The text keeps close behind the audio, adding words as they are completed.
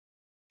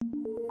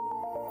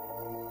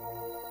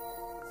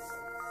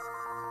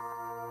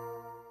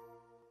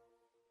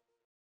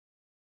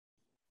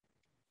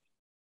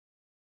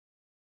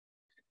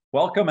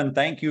Welcome and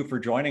thank you for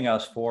joining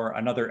us for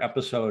another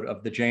episode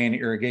of the Jane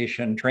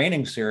Irrigation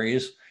Training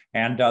Series.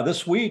 And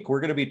this week, we're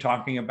going to be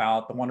talking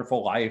about the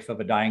wonderful life of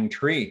a dying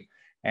tree.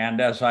 And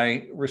as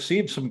I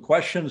received some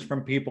questions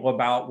from people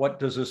about what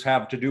does this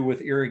have to do with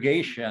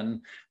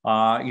irrigation,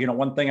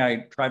 one thing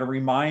I try to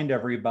remind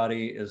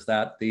everybody is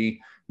that the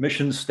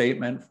mission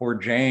statement for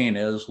Jane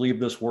is leave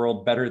this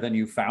world better than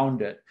you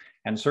found it.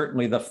 And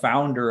certainly the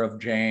founder of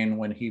Jane,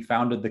 when he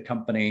founded the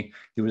company,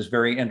 he was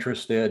very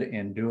interested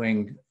in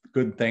doing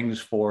good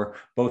things for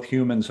both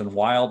humans and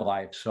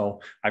wildlife.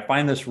 So I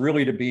find this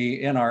really to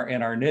be in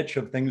our niche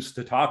of things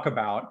to talk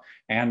about.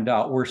 And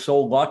we're so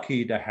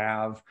lucky to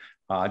have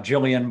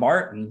Gillian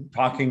Martin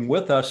talking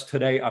with us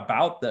today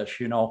about this.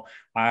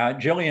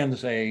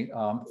 Gillian's a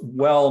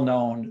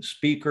well-known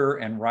speaker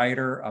and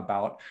writer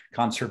about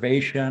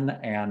conservation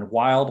and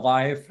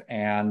wildlife,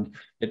 and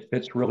it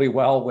fits really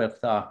well with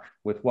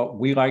what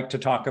we like to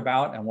talk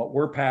about and what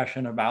we're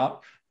passionate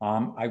about.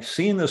 I've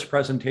seen this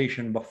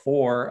presentation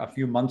before a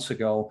few months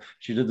ago.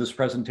 She did this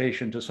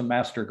presentation to some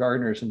master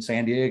gardeners in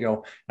San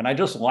Diego, and I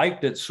just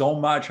liked it so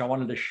much. I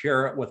wanted to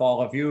share it with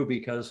all of you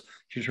because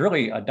she's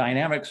really a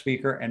dynamic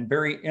speaker and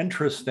very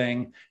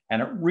interesting,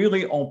 and it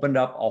really opened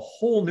up a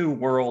whole new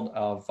world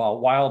of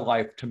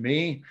wildlife to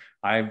me.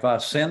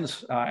 I've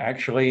since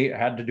actually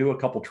had to do a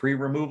couple tree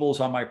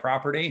removals on my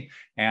property,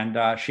 and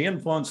she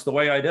influenced the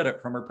way I did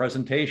it from her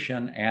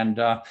presentation, and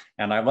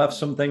I left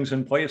some things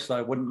in place that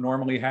I wouldn't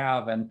normally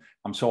have, and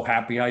I'm so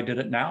happy I did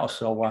it now.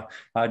 So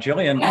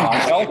Gillian,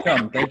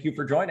 welcome. Thank you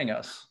for joining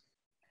us.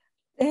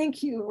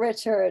 Thank you,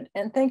 Richard,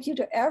 and thank you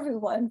to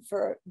everyone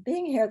for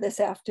being here this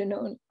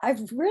afternoon.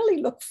 I've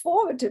really looked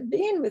forward to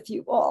being with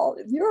you all.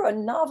 You're a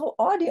novel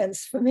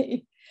audience for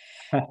me.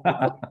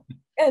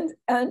 I'm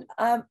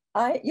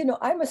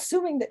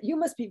assuming that you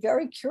must be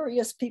very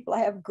curious people. I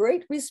have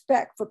great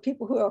respect for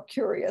people who are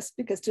curious,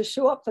 because to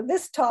show up for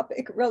this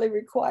topic really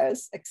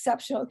requires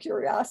exceptional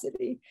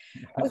curiosity.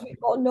 As we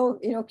all know,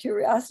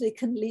 curiosity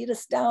can lead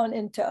us down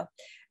into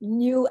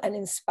new and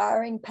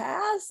inspiring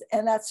paths,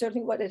 and that's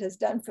certainly what it has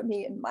done for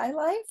me in my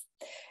life.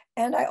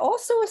 And I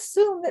also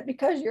assume that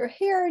because you're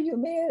here, you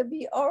may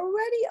be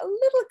already a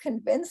little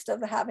convinced of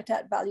the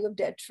habitat value of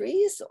dead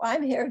trees. So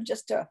I'm here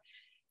just to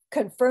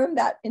confirm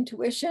that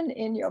intuition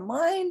in your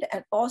mind,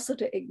 and also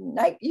to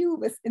ignite you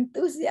with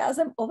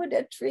enthusiasm over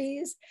dead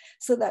trees,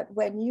 so that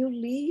when you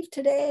leave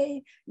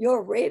today,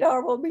 your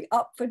radar will be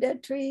up for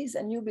dead trees,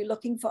 and you'll be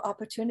looking for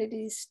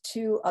opportunities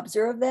to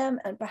observe them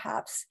and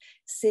perhaps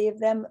save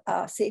them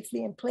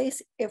safely in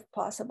place if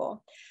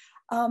possible.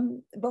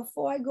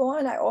 Before I go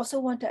on, I also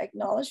want to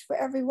acknowledge for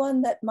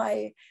everyone that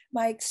my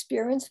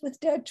experience with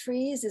dead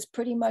trees is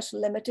pretty much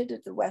limited to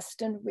the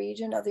western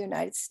region of the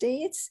United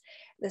States,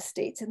 the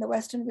states in the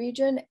western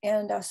region,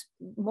 and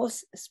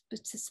most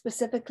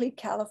specifically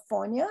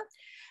California.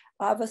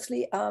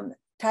 Obviously,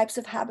 types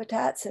of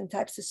habitats and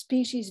types of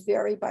species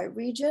vary by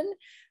region,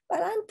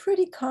 but I'm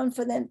pretty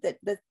confident that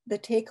the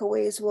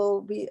takeaways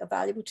will be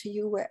valuable to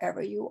you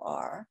wherever you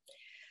are.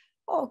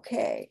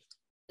 Okay.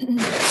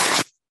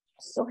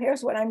 So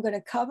here's what I'm going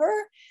to cover.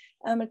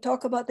 I'm going to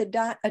talk about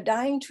a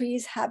dying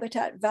tree's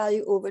habitat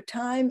value over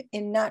time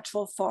in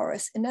natural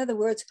forests. In other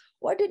words,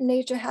 what did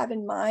nature have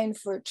in mind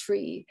for a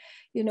tree,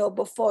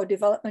 before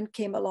development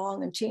came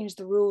along and changed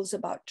the rules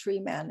about tree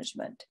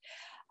management?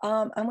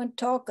 I'm going to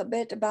talk a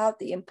bit about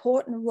the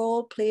important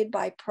role played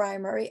by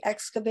primary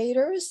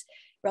excavators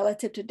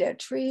relative to dead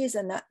trees,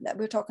 and that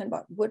we're talking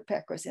about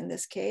woodpeckers in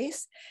this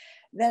case.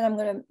 Then I'm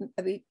going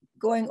to be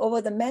going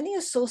over the many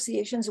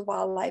associations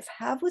wildlife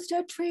have with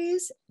dead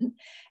trees.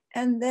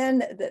 And then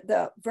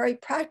the very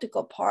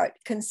practical part,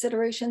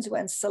 considerations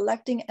when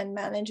selecting and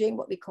managing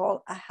what we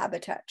call a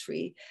habitat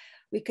tree.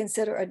 We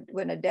consider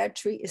when a dead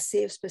tree is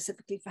saved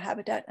specifically for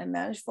habitat and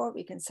managed for it,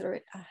 we consider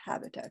it a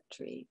habitat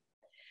tree.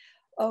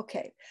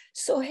 Okay,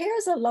 so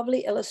here's a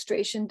lovely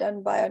illustration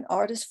done by an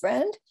artist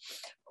friend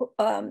who,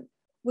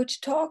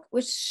 which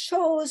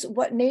shows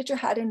what nature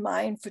had in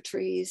mind for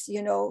trees,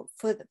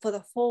 for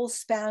the full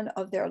span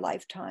of their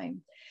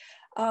lifetime.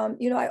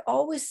 I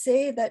always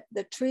say that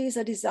the trees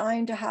are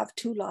designed to have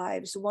two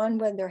lives, one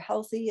when they're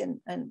healthy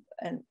and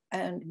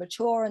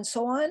mature and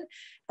so on,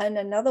 and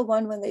another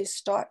one when they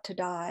start to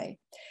die.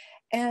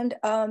 And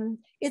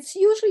it's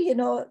usually,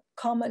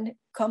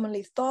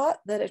 commonly thought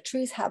that a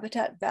tree's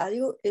habitat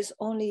value is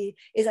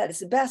at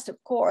its best, of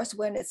course,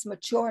 when it's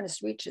mature and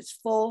it's reached its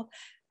full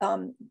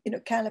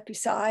canopy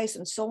size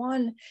and so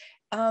on.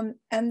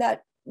 And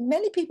that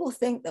many people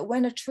think that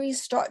when a tree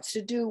starts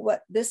to do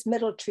what this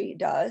middle tree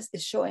does,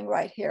 is showing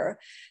right here,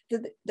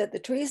 that the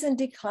tree is in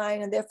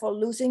decline and therefore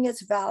losing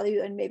its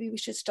value, and maybe we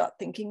should start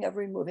thinking of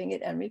removing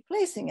it and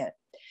replacing it.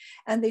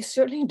 And they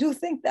certainly do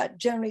think that,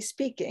 generally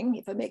speaking,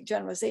 if I make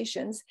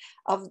generalizations,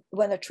 of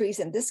when a tree is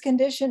in this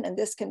condition and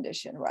this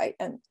condition, right?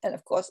 And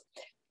of course,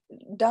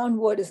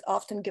 downward is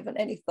often given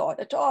any thought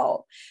at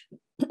all.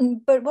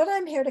 But what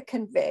I'm here to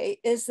convey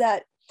is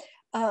that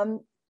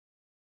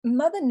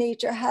Mother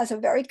Nature has a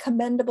very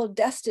commendable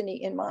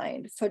destiny in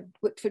mind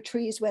for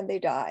trees when they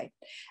die.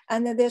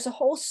 And then there's a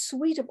whole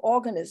suite of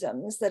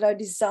organisms that are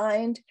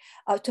designed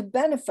to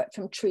benefit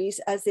from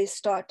trees as they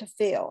start to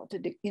fail, to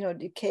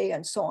decay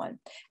and so on.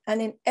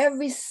 And in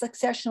every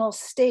successional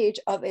stage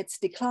of its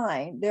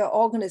decline, there are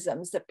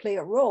organisms that play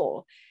a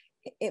role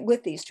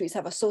with these trees,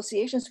 have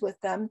associations with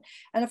them.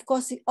 And of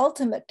course, the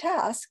ultimate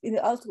task, the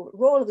ultimate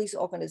role of these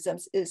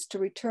organisms is to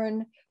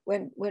return,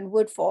 when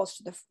wood falls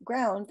to the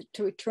ground,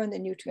 to return the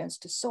nutrients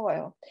to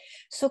soil.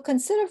 So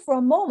consider for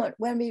a moment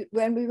when we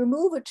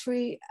remove a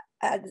tree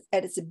at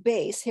its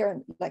base, here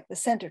in like the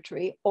center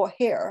tree, or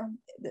here,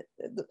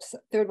 the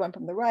third one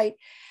from the right,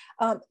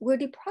 we're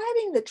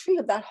depriving the tree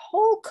of that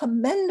whole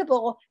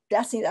commendable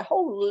destiny, that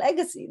whole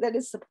legacy that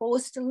it's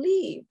supposed to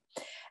leave.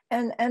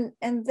 And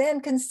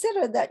then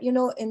consider that,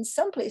 in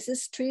some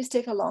places, trees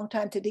take a long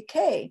time to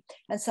decay,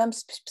 and some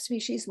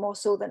species more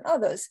so than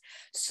others.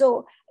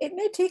 So it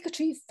may take a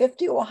tree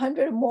 50 or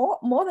 100 or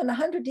more than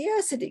 100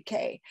 years to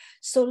decay.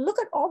 So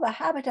look at all the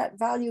habitat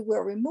value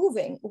we're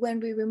removing when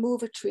we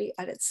remove a tree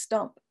at its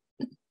stump.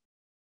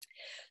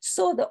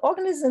 So the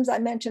organisms I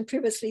mentioned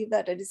previously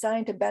that are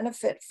designed to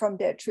benefit from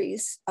dead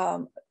trees,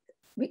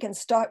 we can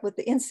start with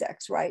the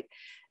insects, right?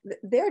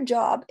 Their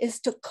job is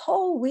to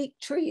cull weak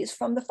trees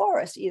from the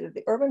forest, either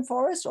the urban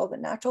forest or the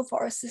natural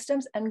forest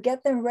systems, and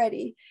get them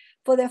ready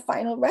for their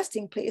final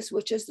resting place,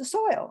 which is the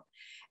soil.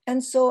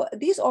 And so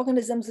these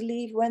organisms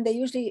leave, when they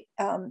usually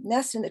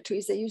nest in the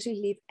trees, they usually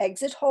leave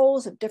exit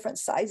holes of different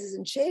sizes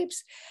and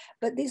shapes.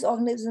 But these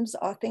organisms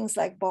are things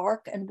like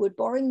bark and wood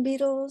boring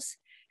beetles,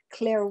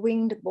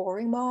 clear-winged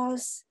boring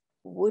moths,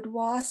 wood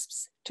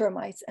wasps,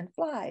 termites, and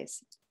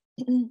flies.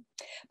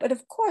 But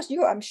of course,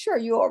 I'm sure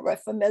you are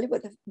familiar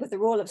with the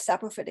role of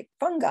saprophytic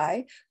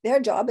fungi.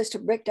 Their job is to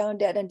break down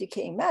dead and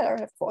decaying matter.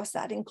 And of course,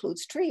 that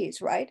includes trees,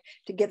 right?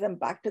 To give them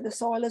back to the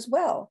soil as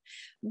well.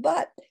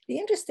 But the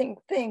interesting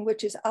thing,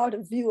 which is out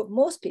of view of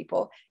most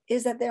people,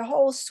 is that there are a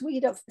whole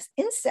suite of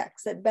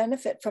insects that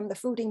benefit from the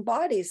fruiting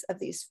bodies of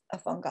these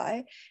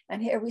fungi.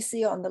 And here we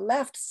see on the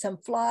left some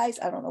flies,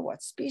 I don't know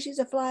what species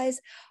of flies,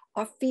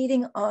 are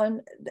feeding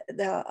on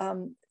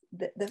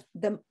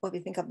what we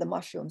think of the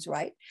mushrooms,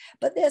 right?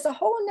 But there's a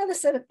whole another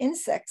set of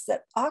insects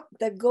that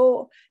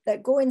go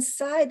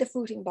inside the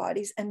fruiting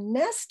bodies and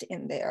nest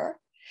in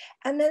there.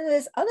 And then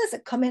there's others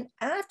that come in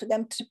after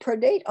them to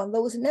predate on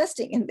those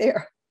nesting in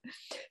there.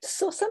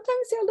 So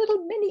sometimes they're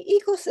little mini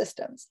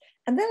ecosystems.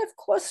 And then of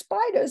course,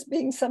 spiders,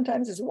 being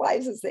sometimes as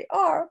wise as they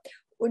are,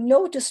 would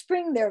know to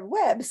spring their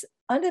webs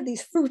under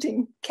these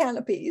fruiting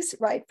canopies,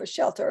 right, for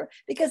shelter,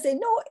 because they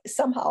know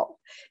somehow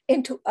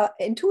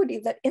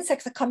intuitive that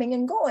insects are coming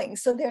and going.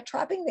 So they're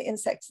trapping the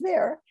insects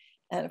there.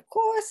 And of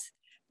course,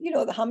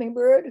 the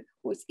hummingbird,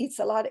 who eats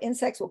a lot of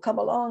insects, will come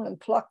along and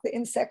pluck the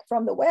insect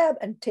from the web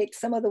and take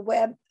some of the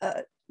web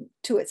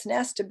to its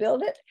nest to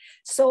build it.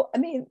 So, I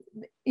mean,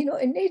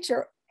 in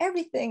nature,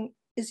 everything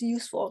is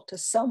useful to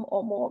some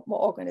or more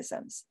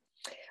organisms.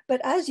 But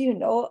as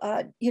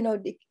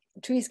the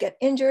trees get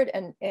injured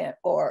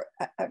or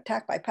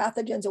attacked by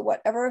pathogens or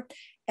whatever,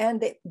 and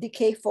the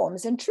decay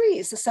forms in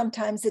trees. So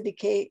sometimes the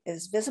decay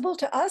is visible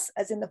to us,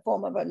 as in the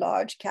form of a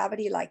large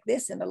cavity like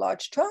this in a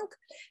large trunk.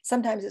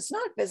 Sometimes it's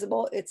not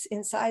visible, it's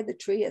inside the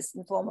tree as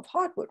in the form of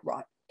hardwood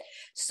rot.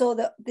 So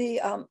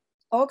the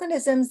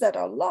organisms that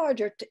are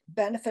larger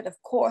benefit,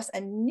 of course,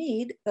 and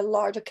need the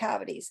larger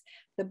cavities.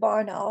 The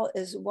barn owl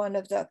is one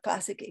of the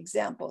classic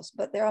examples,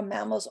 but there are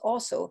mammals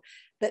also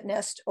that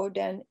nest or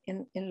den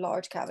in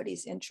large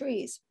cavities in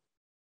trees.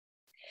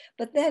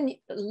 But then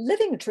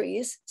living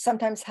trees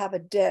sometimes have a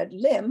dead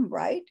limb,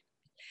 right?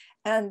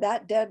 And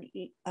that dead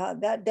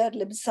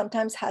limb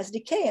sometimes has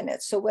decay in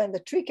it. So when the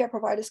tree care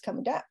providers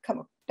come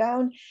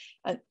down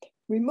and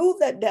remove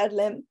that dead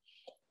limb,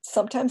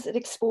 sometimes it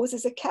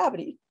exposes a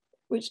cavity,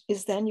 which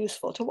is then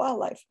useful to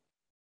wildlife.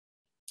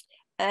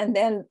 And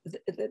then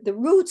the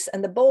roots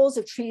and the boles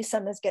of trees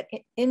sometimes get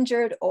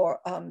injured or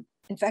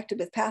infected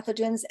with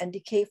pathogens, and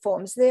decay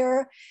forms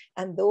there.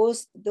 And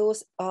those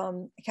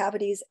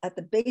cavities at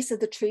the base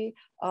of the tree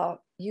are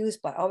used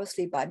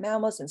obviously by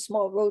mammals and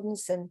small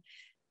rodents and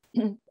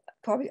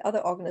probably other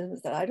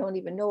organisms that I don't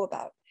even know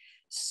about.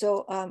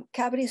 So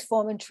cavities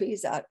form in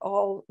trees at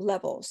all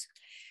levels.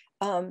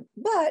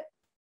 But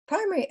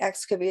primary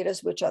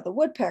excavators, which are the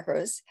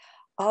woodpeckers,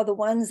 are the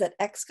ones that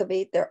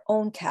excavate their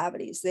own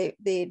cavities. It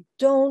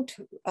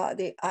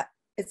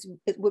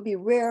would be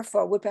rare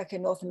for a woodpecker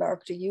in North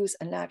America to use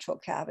a natural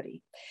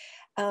cavity.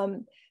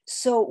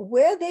 So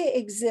where they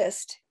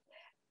exist,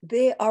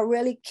 they are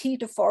really key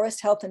to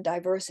forest health and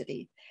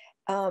diversity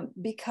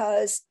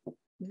because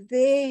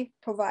they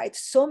provide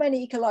so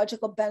many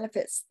ecological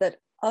benefits that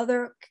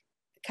other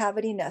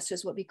cavity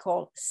nesters, what we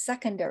call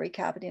secondary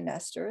cavity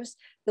nesters,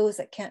 those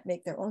that can't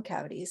make their own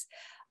cavities,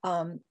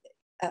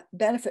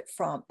 benefit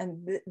from.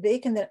 And they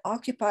can then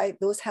occupy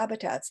those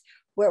habitats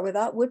where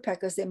without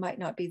woodpeckers, they might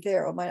not be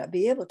there or might not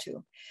be able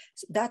to.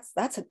 So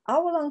that's an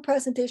hour-long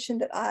presentation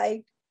that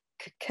I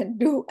can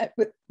do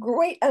with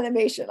great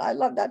animation. I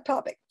love that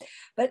topic.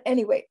 But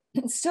anyway,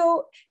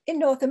 so in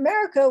North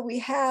America, we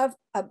have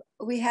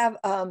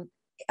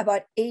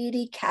about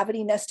 80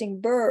 cavity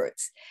nesting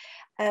birds.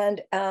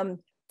 And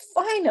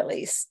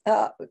finally,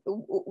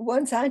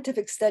 one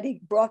scientific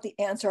study brought the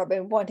answer I've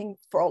been wanting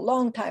for a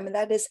long time, and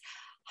that is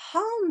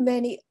how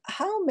many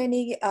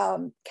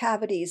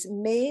cavities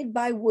made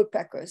by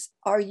woodpeckers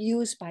are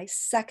used by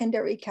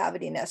secondary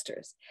cavity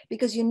nesters?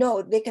 Because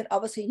they can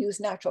obviously use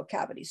natural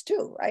cavities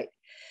too, right?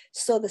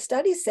 So the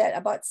study said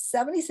about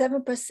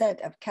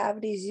 77% of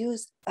cavities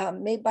used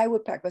made by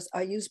woodpeckers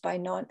are used by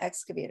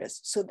non-excavators.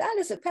 So that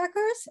is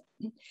woodpeckers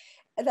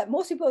that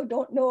most people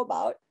don't know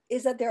about,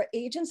 is that they're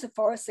agents of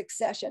forest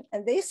succession,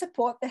 and they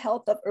support the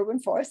health of urban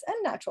forests and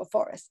natural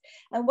forests.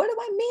 And what do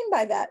I mean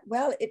by that?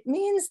 Well, it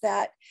means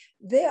that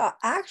they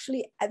act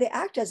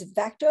as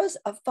vectors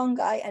of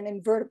fungi and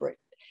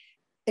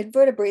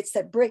invertebrates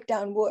that break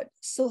down wood.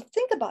 So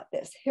think about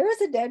this. Here's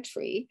a dead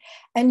tree,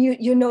 and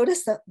you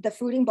notice the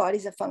fruiting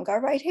bodies of fungi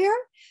right here.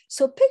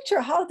 So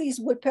picture how these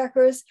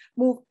woodpeckers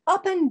move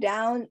up and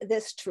down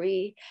this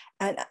tree,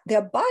 and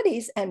their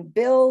bodies and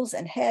bills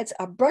and heads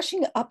are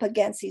brushing up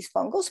against these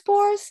fungal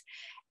spores.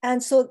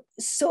 And so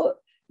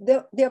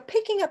they're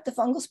picking up the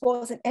fungal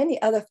spores and any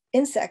other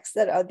insects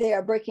that are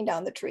there breaking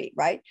down the tree,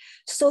 right?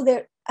 So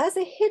as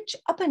they hitch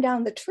up and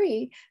down the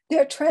tree,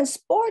 they're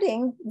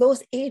transporting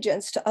those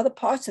agents to other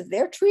parts of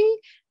their tree.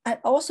 And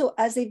also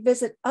as they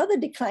visit other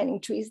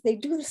declining trees, they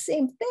do the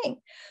same thing.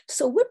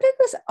 So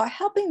woodpeckers are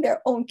helping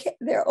their own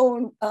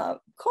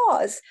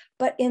cause,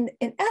 but in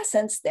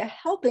essence, they're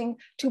helping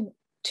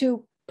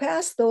to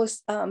pass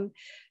those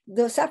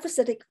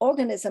saprophytic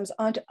organisms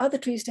onto other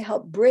trees to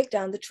help break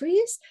down the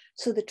trees,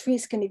 so the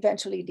trees can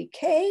eventually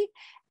decay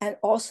and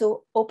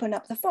also open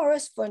up the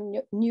forest for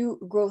new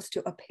growth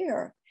to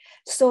appear.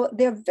 So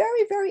they're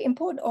very, very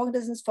important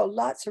organisms for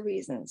lots of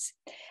reasons.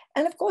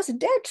 And of course,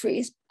 dead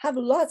trees have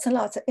lots and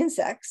lots of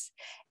insects.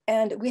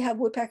 And we have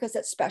woodpeckers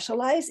that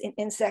specialize in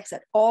insects in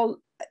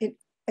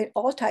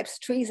all types of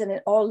trees and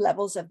in all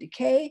levels of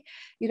decay.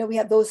 We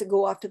have those that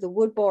go after the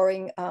wood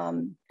boring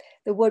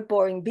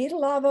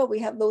beetle larva. We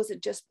have those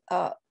that just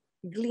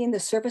glean the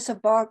surface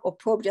of bark or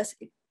probe just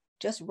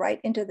right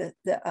into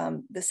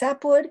the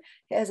sapwood.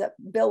 It has a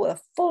bill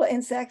with full of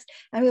insects.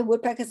 And we have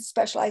woodpeckers that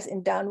specialize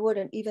in downwood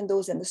and even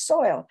those in the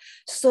soil.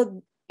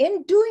 So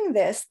in doing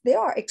this, they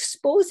are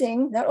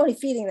exposing, not only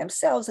feeding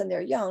themselves and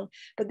their young,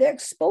 but they're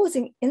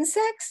exposing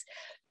insects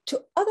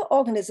to other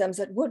organisms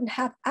that wouldn't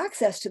have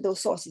access to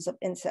those sources of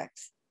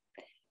insects.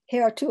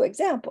 Here are two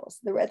examples.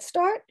 The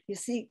redstart, you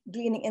see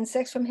gleaning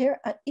insects from here,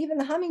 and even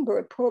the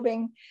hummingbird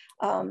probing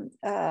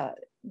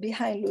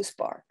behind loose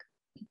bark.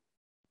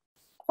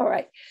 All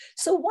right,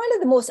 so one of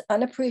the most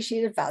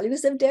unappreciated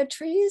values of dead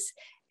trees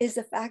is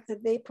the fact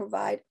that they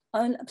provide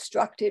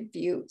unobstructed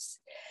views.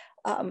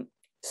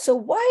 So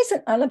why is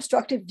an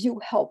unobstructed view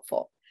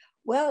helpful?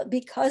 Well,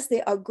 because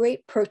they are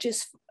great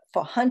perches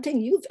for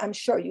hunting. I'm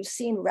sure you've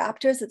seen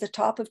raptors at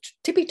the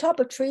tippy top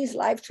of trees,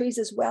 live trees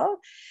as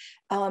well.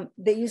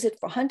 They use it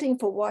for hunting,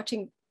 for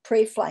watching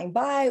prey flying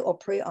by or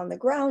prey on the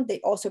ground. They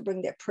also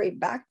bring their prey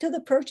back to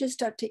the perches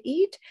to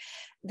eat.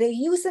 They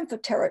use them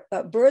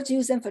birds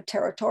use them for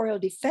territorial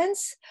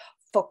defense,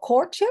 for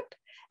courtship,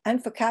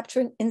 and for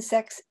capturing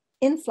insects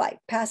in flight,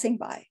 passing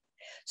by.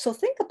 So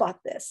think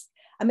about this.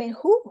 I mean,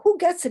 who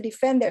gets to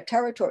defend their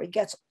territory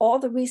gets all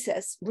the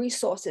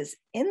resources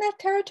in that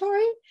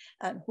territory,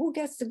 and who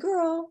gets the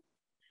girl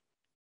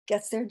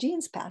gets their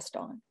genes passed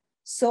on.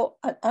 So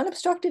an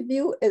unobstructed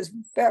view is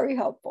very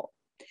helpful.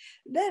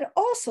 Then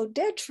also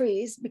dead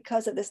trees,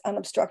 because of this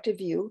unobstructed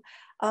view,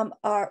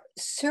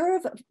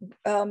 serve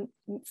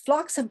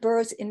flocks of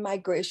birds in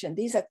migration.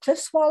 These are cliff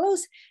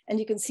swallows, and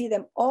you can see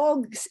them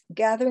all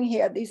gathering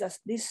here.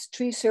 These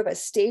trees serve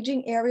as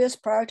staging areas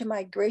prior to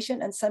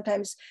migration, and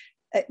sometimes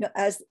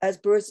as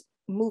birds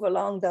move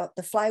along the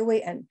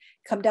flyway and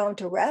come down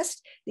to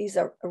rest, these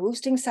are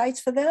roosting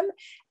sites for them.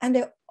 And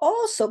they're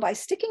also, by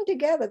sticking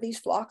together these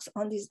flocks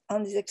on these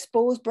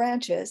exposed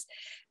branches,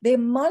 they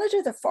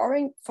monitor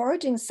the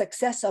foraging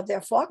success of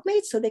their flock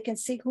mates, so they can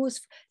see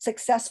who's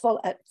successful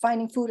at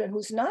finding food and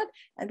who's not,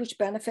 and which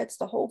benefits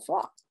the whole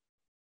flock.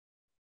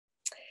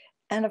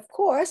 And of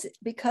course,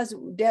 because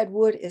dead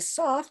wood is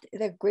soft,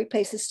 they're great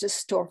places to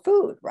store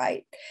food,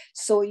 right?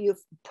 So you're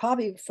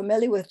probably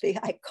familiar with the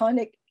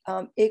iconic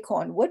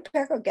acorn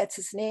woodpecker. Gets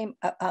its name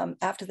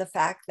after the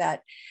fact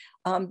that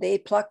they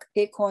pluck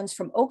acorns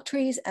from oak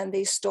trees and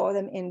they store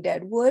them in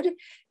dead wood.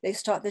 They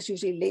start this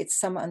usually late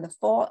summer and the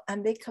fall,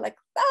 and they collect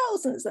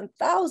thousands and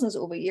thousands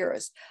over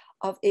years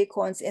of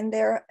acorns in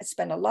there.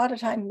 Spend a lot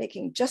of time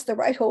making just the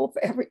right hole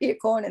for every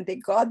acorn, and they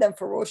guard them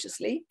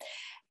ferociously.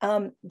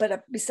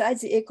 But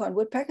besides the acorn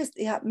woodpeckers,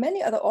 they have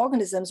many other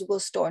organisms who will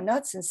store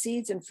nuts and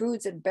seeds and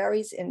fruits and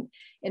berries in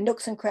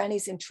nooks and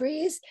crannies in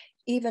trees,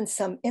 even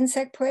some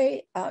insect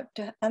prey.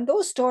 And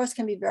those stores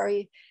can be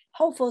very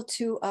helpful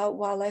to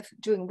wildlife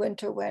during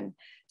winter when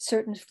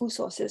certain food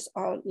sources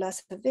are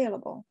less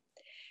available.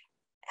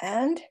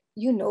 And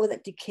you know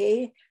that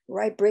decay,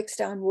 right, breaks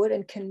down wood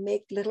and can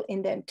make little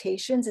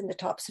indentations in the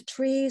tops of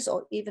trees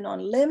or even on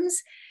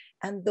limbs.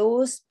 And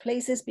those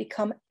places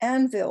become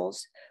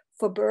anvils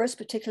for birds,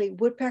 particularly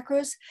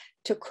woodpeckers,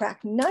 to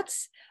crack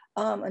nuts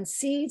and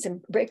seeds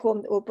and break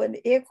open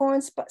the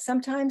acorns, but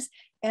sometimes,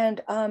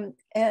 and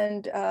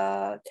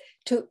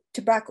to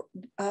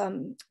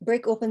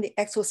break open the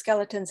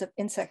exoskeletons of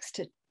insects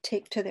to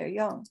take to their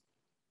young.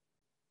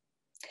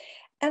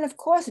 And of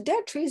course,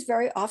 dead trees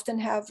very often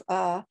have,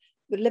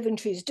 living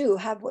trees do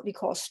have what we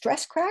call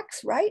stress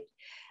cracks, right?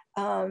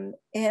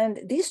 And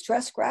these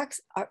stress cracks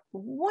are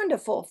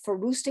wonderful for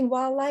roosting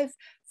wildlife,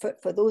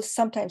 for those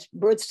sometimes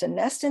birds to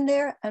nest in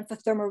there, and for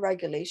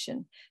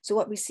thermoregulation. So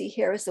what we see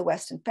here is the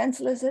western fence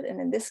lizard, and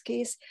in this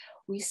case,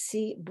 we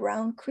see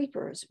brown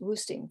creepers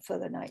roosting for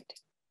the night.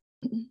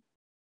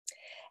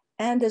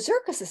 And the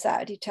Zerca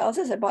Society tells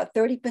us about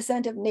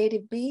 30% of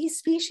native bee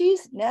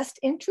species nest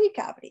in tree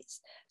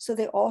cavities. So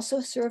they also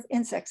serve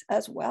insects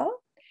as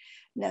well,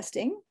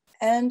 nesting.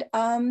 And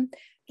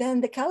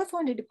then the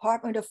California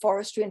Department of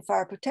Forestry and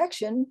Fire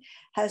Protection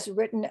has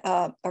written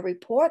a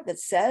report that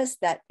says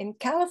that in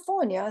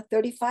California,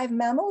 35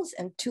 mammals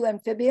and 2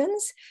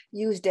 amphibians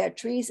use dead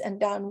trees and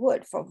down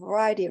wood for a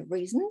variety of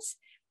reasons.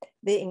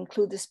 They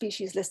include the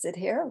species listed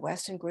here: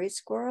 western gray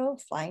squirrel,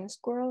 flying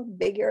squirrel,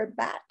 big-eared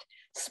bat,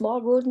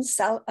 small rodent,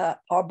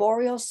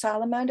 arboreal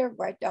salamander,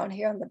 right down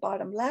here on the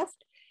bottom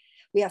left.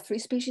 We have 3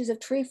 species of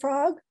tree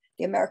frog,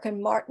 the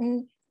American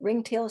martin,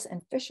 ringtails,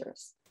 and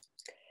fishers.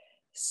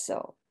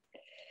 So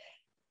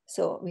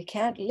we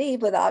can't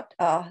leave without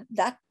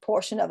that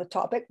portion of the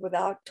topic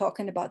without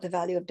talking about the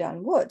value of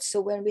down wood.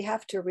 So when we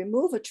have to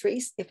remove a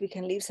tree, if we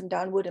can leave some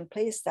down wood in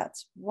place,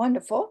 that's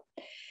wonderful.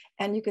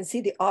 And you can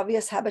see the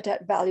obvious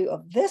habitat value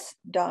of this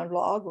down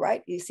log,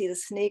 right? You see the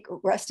snake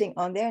resting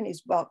on there and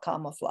he's well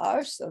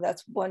camouflaged. So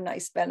that's one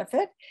nice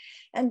benefit.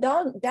 And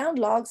down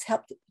logs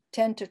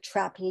tend to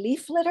trap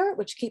leaf litter,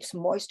 which keeps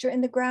moisture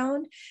in the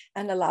ground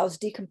and allows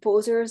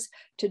decomposers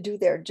to do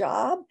their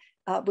job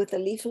with the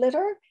leaf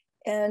litter.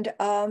 And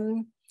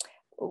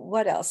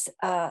what else?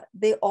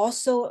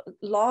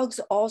 Logs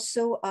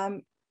also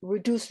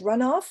reduce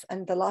runoff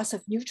and the loss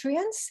of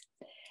nutrients.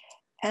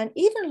 And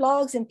even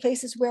logs in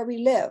places where we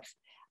live,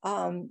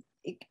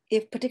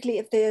 particularly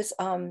if there's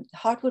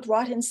hardwood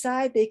rot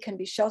inside, they can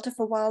be shelter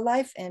for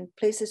wildlife and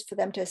places for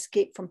them to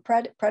escape from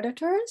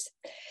predators.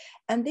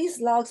 And these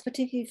logs,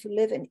 particularly if you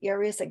live in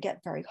areas that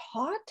get very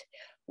hot,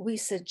 we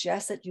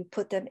suggest that you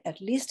put them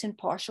at least in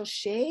partial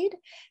shade,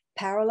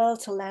 parallel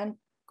to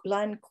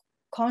land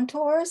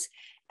contours,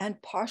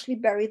 and partially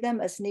bury them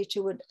as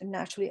nature would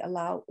naturally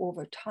allow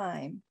over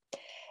time.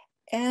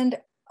 And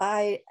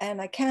I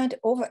can't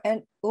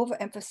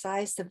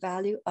overemphasize the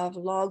value of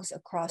logs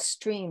across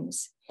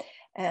streams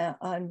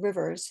and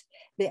rivers.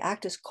 They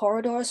act as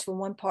corridors from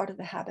one part of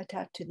the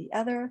habitat to the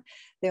other.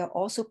 There are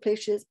also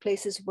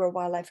places where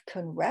wildlife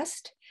can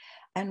rest,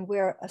 and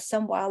where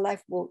some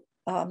wildlife will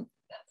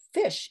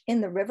fish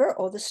in the river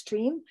or the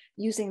stream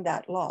using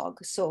that log.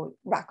 So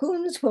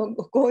raccoons will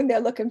go in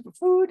there looking for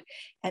food,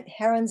 and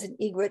herons and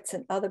egrets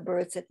and other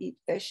birds that eat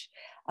fish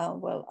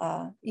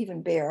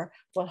even bear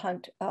will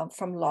hunt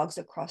from logs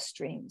across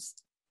streams.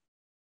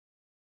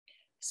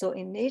 So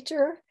in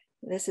nature,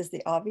 this is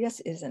the obvious,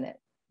 isn't it?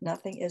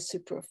 Nothing is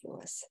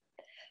superfluous.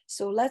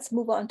 So let's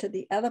move on to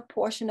the other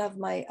portion of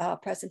my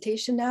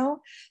presentation now.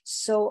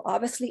 So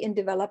obviously in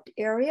developed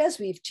areas,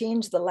 we've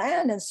changed the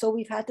land, and so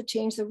we've had to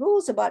change the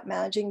rules about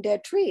managing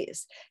dead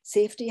trees.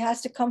 Safety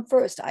has to come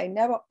first. I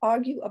never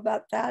argue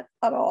about that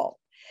at all.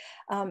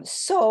 I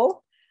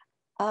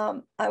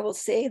will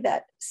say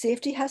that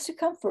safety has to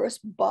come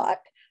first, but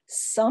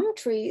some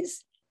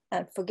trees,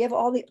 and forgive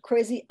all the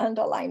crazy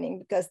underlining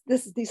because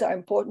these are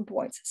important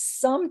points,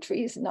 some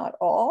trees, not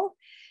all,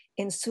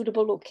 in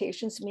suitable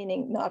locations,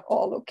 meaning not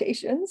all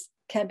locations,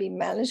 can be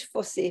managed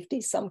for safety.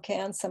 Some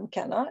can, some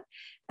cannot,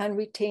 and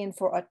retained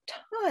for a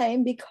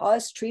time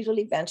because trees will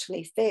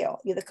eventually fail,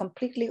 either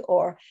completely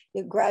or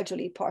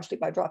gradually, partially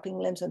by dropping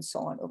limbs and so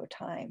on over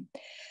time.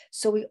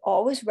 So we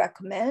always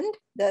recommend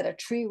that a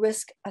tree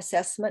risk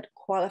assessment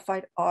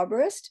qualified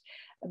arborist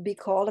be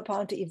called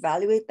upon to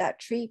evaluate that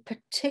tree,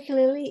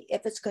 particularly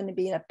if it's going to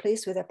be in a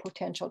place with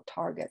potential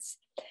targets.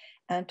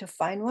 And to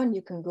find one,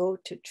 you can go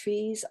to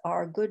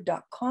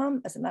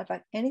treesaregood.com. As a matter of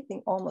fact,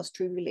 anything almost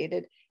tree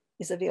related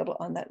is available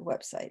on that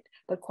website.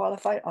 But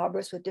qualified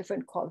arborists with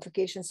different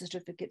qualification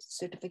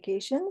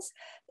certifications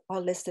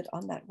are listed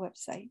on that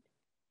website.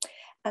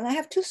 And I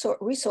have 2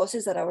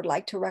 resources that I would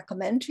like to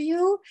recommend to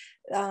you.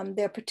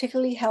 They're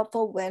particularly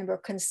helpful when we're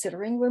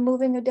considering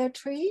removing a dead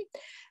tree.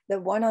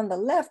 The one on the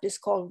left is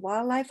called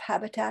Wildlife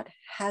Habitat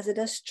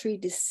Hazardous Tree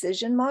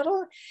Decision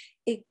Model.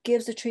 It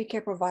gives the tree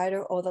care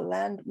provider or the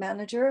land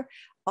manager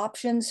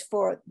options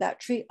for that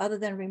tree other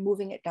than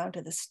removing it down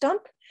to the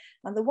stump.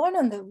 And the one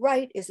on the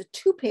right is a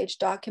 2-page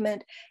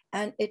document,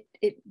 and it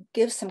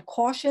gives some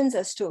cautions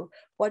as to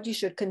what you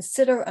should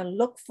consider and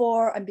look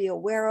for and be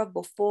aware of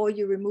before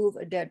you remove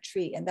a dead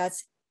tree. And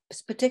that's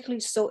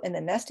particularly so in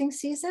the nesting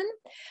season.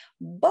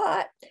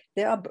 But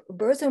there are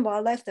birds and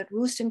wildlife that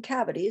roost in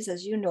cavities,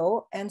 as you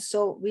know, and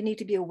so we need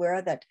to be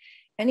aware that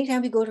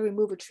anytime we go to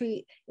remove a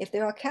tree, if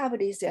there are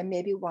cavities, there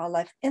may be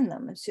wildlife in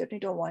them, and certainly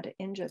don't want to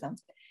injure them.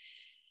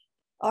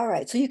 All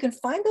right, so you can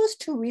find those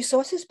 2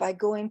 resources by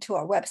going to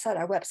our website.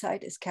 Our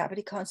website is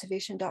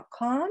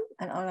cavityconservation.com,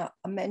 and on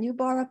a menu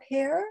bar up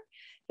here,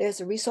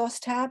 there's a resource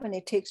tab, and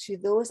it takes you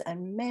those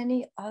and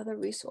many other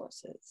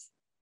resources.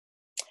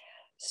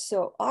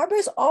 So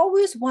arborists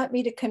always want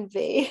me to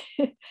convey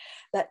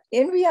that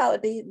in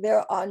reality,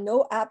 there are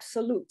no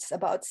absolutes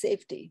about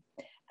safety,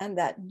 and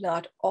that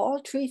not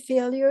all tree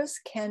failures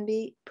can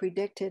be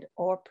predicted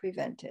or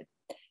prevented.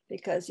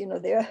 Because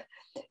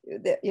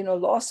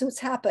lawsuits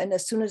happen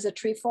as soon as a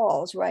tree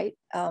falls, right?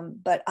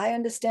 But I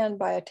understand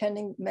by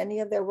attending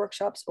many of their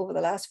workshops over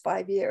the last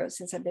 5 years,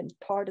 since I've been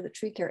part of the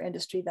tree care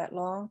industry that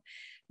long,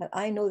 that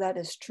I know that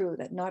is true,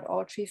 that not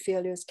all tree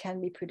failures can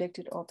be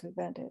predicted or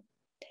prevented.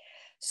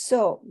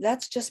 So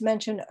let's just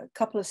mention a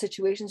couple of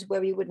situations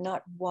where we would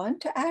not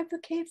want to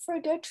advocate for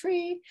a dead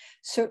tree.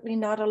 Certainly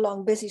not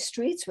along busy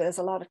streets where there's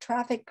a lot of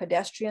traffic,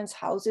 pedestrians,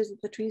 houses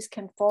that the trees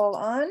can fall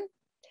on.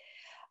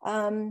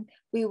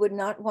 We would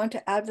not want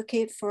to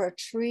advocate for a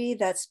tree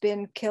that's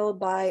been killed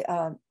by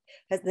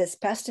this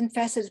pest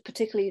infested,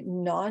 particularly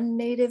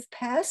non-native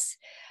pests.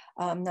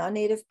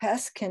 Non-native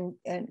pests can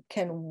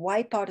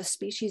wipe out a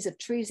species of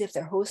trees if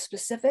they're host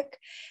specific,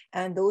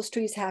 and those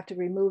trees have to be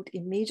removed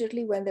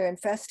immediately when they're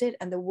infested,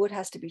 and the wood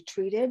has to be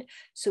treated.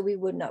 So we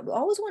would not. We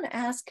always want to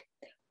ask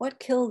what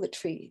killed the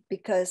tree,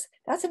 because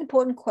that's an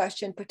important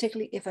question,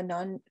 particularly if a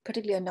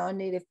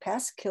non-native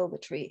pest killed the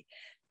tree,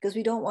 because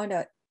we don't want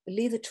to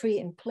leave the tree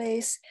in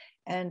place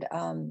and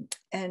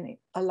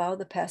allow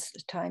the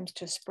pest time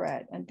to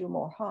spread and do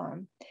more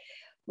harm.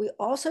 We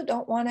also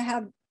don't want to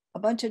have a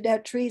bunch of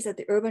dead trees at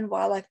the urban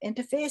wildlife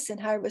interface in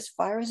high-risk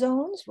fire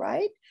zones,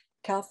 right?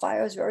 Cal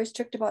Fire is very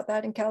strict about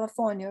that in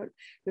California. It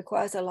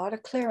requires a lot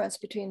of clearance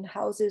between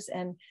houses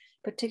and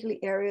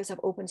particularly areas of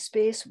open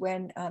space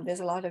when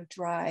there's a lot of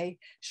dry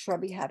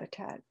shrubby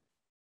habitat.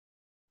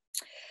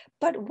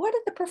 But what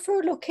are the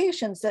preferred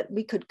locations that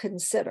we could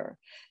consider?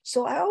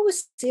 So I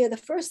always say the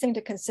first thing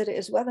to consider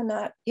is whether or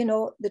not,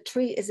 the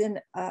tree is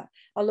in a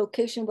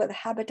location where the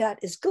habitat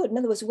is good. In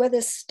other words, where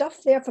there's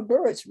stuff there for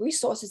birds,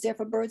 resources there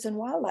for birds and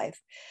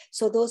wildlife.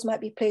 So those might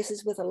be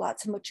places with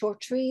lots of mature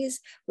trees,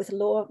 with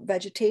lower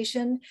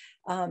vegetation,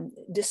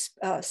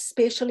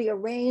 spatially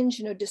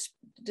arranged,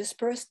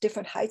 dispersed,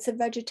 different heights of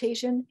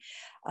vegetation.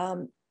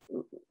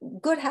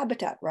 Good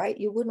habitat, right?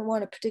 You wouldn't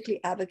want to particularly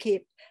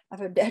advocate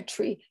of a dead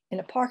tree in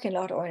a parking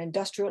lot or an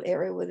industrial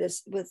area with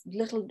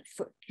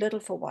little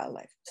for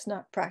wildlife. It's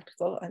not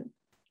practical, and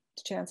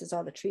the chances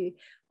are the tree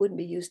wouldn't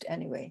be used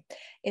anyway.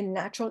 In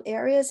natural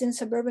areas, in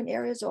suburban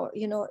areas, or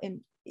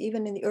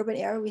even in the urban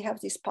area, we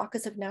have these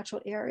pockets of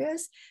natural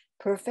areas,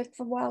 perfect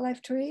for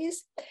wildlife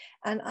trees.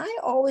 And I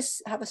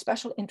always have a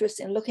special interest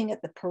in looking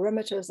at the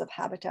perimeters of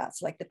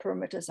habitats, like the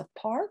perimeters of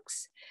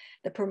parks,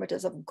 the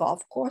perimeters of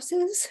golf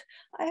courses.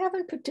 I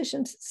haven't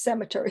petitioned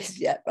cemeteries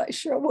yet, but I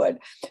sure would.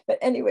 But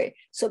anyway,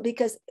 so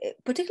because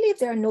particularly if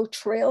there are no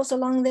trails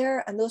along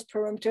there and those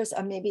perimeters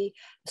are maybe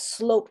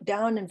sloped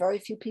down and very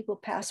few people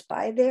pass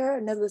by there,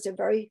 in other words, they're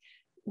very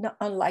not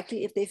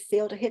unlikely if they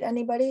fail to hit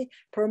anybody,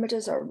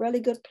 perimeters are a really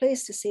good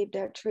place to save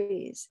dead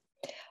trees.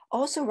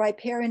 Also,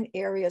 riparian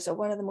areas are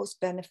one of the most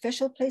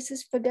beneficial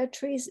places for dead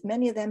trees.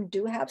 Many of them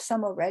do have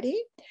some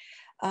already,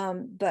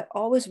 but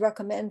always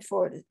recommend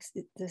for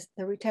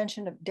the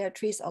retention of dead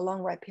trees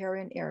along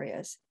riparian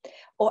areas,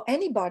 or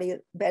any body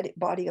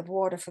of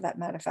water for that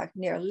matter of fact,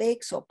 near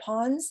lakes or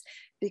ponds,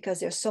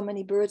 because there's so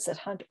many birds that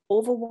hunt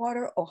over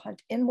water or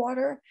hunt in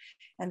water,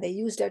 and they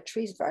use dead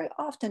trees very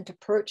often to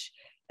perch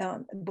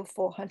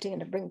before hunting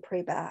and to bring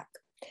prey back.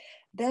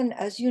 Then,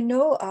 as you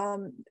know,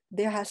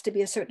 there has to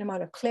be a certain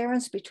amount of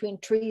clearance between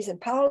trees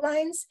and power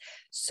lines.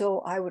 So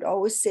I would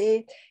always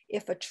say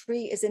if a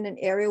tree is in an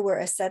area where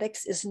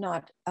aesthetics is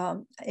not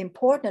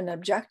important and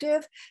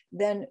objective,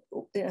 then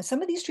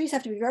some of these trees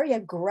have to be very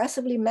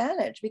aggressively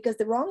managed because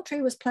the wrong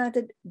tree was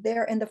planted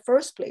there in the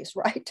first place,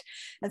 right?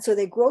 And so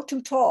they grow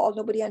too tall.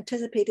 Nobody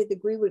anticipated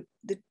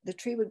the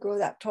tree would grow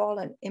that tall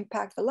and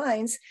impact the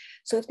lines.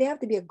 So if they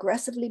have to be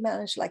aggressively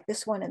managed like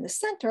this one in the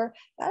center,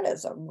 that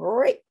is a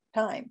great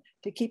time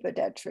to keep a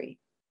dead tree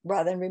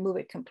rather than remove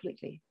it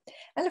completely.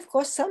 And of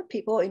course, some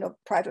people,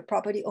 private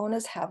property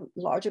owners have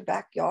larger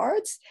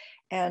backyards.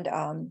 And,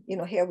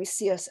 here we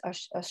see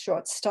a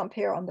short stump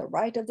here on the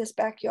right of this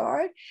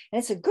backyard. And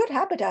it's a good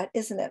habitat,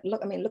 isn't it?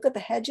 Look at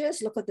the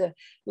hedges, look at the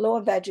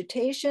lower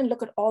vegetation,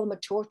 look at all the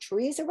mature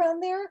trees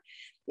around there.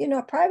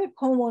 A private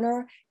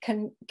homeowner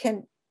can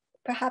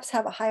perhaps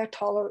have a higher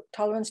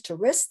tolerance to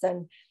risk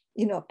than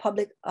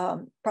public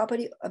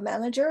property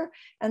manager.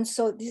 And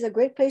so these are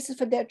great places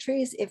for dead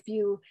trees. If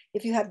you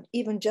have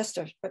even just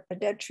a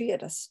dead tree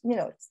at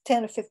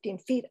 10 or 15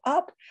 feet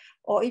up,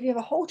 or if you have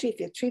a whole tree, if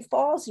your tree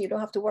falls, you don't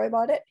have to worry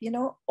about it,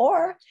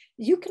 or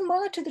you can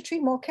monitor the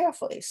tree more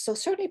carefully. So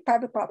certainly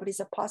private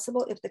properties are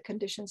possible if the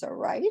conditions are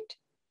right.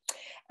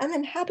 And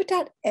then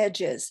habitat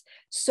edges.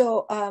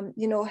 So,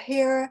 you know,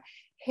 here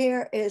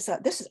is,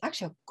 this is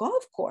actually a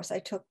golf course. I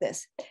took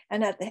this,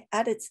 and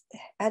at its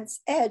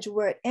edge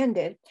where it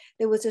ended,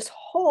 there was this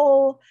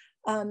whole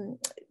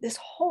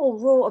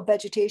row of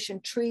vegetation,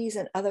 trees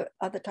and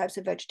other types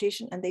of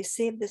vegetation, and they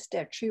saved this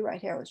dead tree right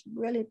here. I was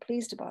really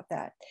pleased about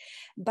that.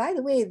 By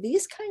the way,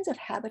 these kinds of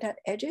habitat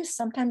edges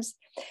sometimes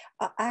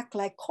act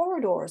like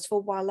corridors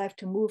for wildlife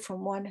to move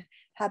from one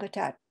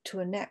habitat to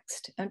a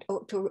next, and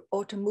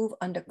or to move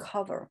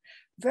undercover.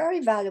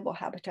 Very valuable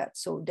habitat.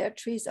 So dead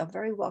trees are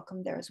very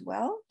welcome there as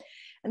well.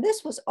 And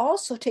this was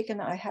also taken,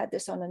 I had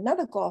this on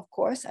another golf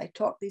course. I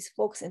talked these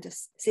folks into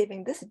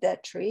saving this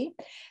dead tree.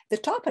 The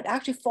top had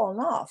actually fallen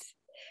off,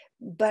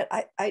 but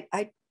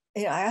I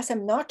asked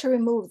them not to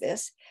remove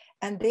this,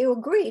 and they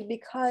agreed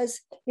because,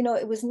 you know,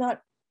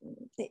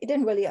 it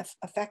didn't really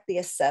affect the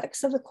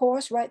aesthetics of the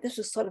course, right? This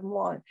was sort of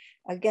more,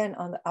 again,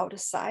 on the outer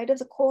side of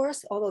the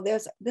course, although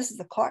this is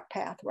the cart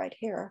path right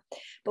here.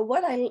 But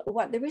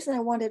the reason I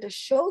wanted to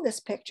show this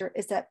picture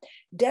is that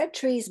dead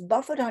trees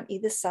buffered on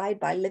either side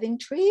by living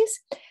trees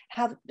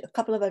have a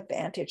couple of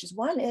advantages.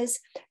 One is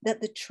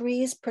that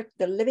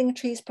the living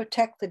trees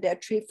protect the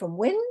dead tree from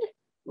wind,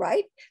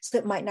 right? So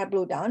it might not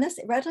blow down as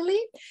readily.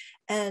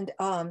 And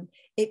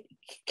it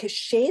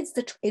shades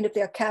and if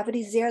there are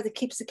cavities there, that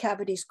keeps the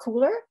cavities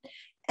cooler.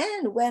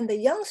 And when the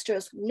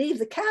youngsters leave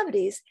the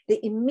cavities, they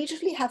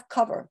immediately have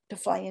cover to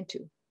fly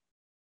into.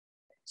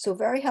 So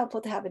very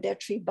helpful to have a dead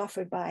tree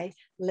buffered by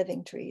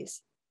living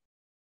trees.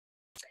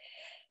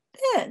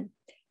 Then,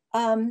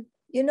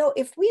 you know,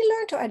 if we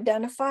learn to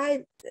identify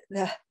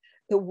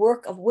the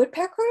work of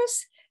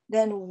woodpeckers,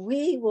 then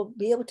we will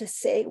be able to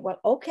say,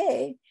 well,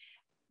 okay,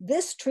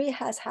 this tree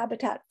has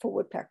habitat for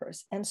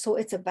woodpeckers. And so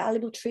it's a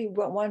valuable tree,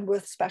 one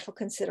worth special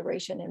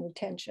consideration and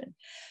retention.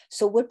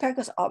 So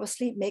woodpeckers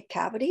obviously make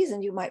cavities,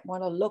 and you might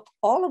want to look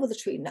all over the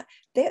tree. Now,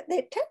 they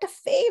tend to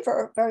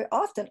favor very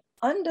often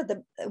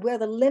where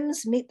the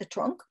limbs meet the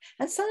trunk,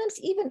 and sometimes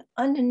even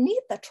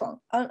underneath the trunk,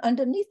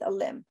 underneath a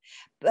limb.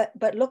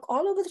 But look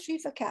all over the tree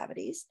for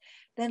cavities.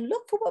 Then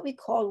look for what we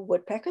call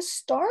woodpecker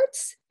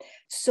starts.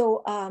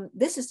 So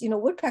this is, you know,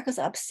 woodpeckers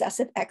are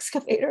obsessive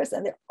excavators,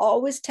 and they're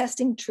always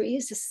testing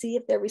trees to see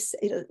if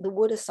the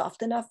wood is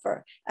soft enough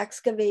for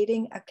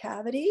excavating a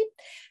cavity.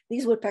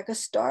 These woodpecker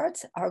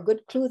starts are a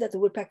good clue that the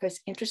woodpecker is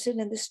interested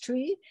in this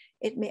tree.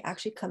 It may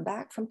actually come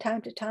back from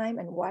time to time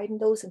and widen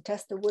those and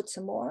test the wood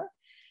some more.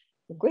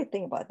 The great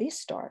thing about these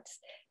starts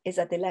is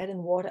that they let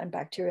in water and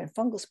bacteria and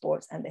fungal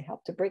spores, and they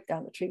help to break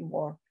down the tree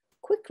more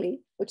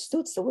quickly, which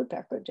suits the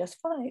woodpecker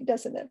just fine,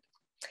 doesn't it?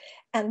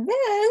 And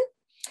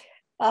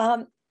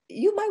then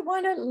you might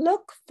want to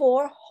look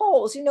for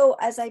holes. You know,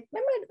 as I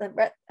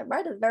remember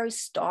right at the very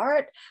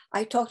start,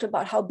 I talked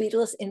about how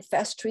beetles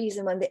infest trees,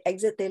 and when they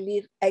exit, they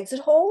leave exit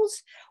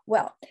holes.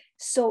 Well,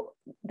 so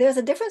there's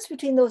a difference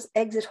between those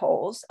exit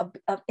holes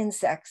of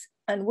insects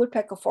and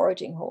woodpecker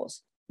foraging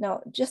holes.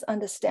 Now, just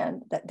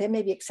understand that there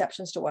may be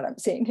exceptions to what I'm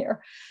saying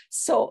here.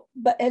 So,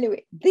 but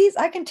anyway,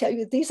 I can tell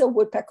you, these are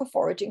woodpecker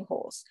foraging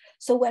holes.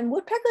 So when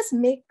woodpeckers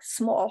make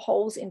small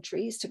holes in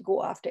trees to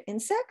go after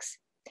insects,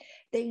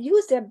 they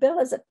use their bill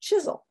as a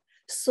chisel.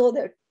 So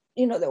they're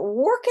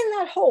working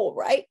that hole,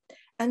 right?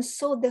 And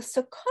so the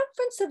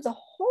circumference of the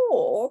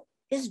hole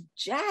is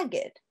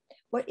jagged.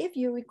 But if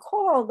you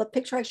recall the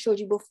picture I showed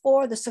you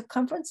before, the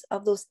circumference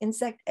of those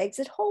insect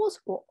exit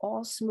holes were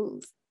all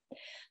smooth.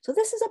 So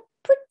this is a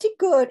pretty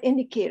good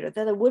indicator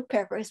that a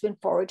woodpecker has been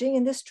foraging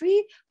in this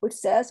tree, which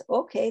says,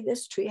 okay,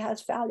 this tree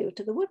has value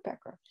to the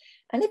woodpecker.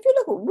 And if you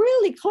look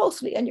really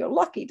closely, and you're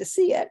lucky to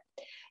see it,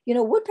 you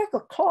know,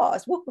 woodpecker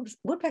claws,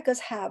 woodpeckers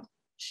have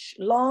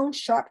long,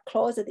 sharp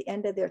claws at the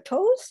end of their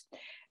toes,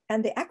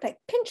 and they act like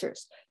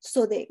pinchers.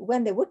 So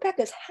when the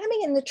woodpecker is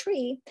hammering in the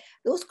tree,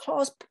 those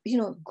claws, you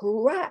know,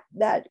 grab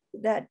that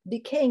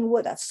decaying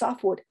wood, that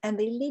softwood, and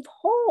they leave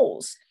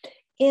holes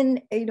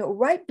in, you know,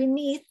 right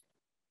beneath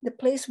the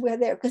place where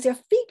because their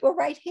feet were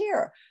right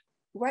here,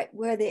 right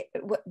where they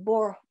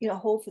bore, you know,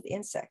 hole for the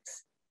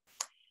insects.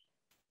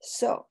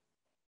 So,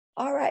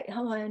 all right,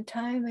 how am I on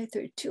time?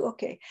 32,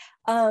 okay.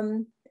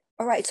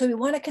 All right, so we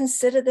want to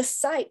consider the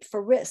site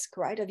for risk,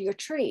 right, of your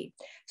tree.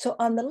 So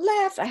on the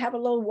left, I have a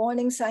little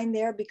warning sign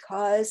there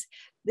because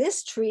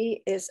this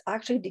tree is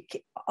actually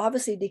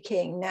obviously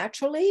decaying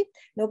naturally.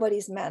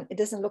 It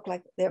doesn't look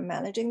like they're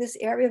managing this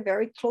area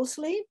very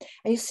closely.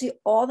 And you see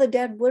all the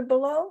dead wood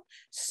below.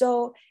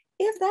 So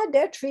if that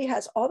dead tree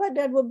has all that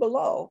dead wood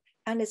below,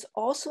 and it's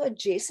also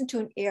adjacent to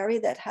an area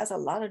that has a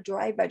lot of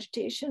dry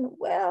vegetation,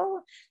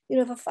 well, you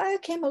know, if a fire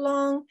came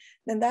along,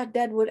 then that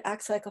dead wood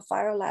acts like a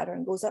fire ladder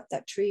and goes up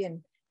that tree,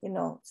 and, you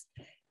know,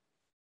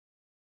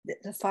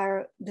 the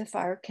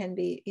fire can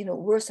be, you know,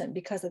 worsened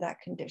because of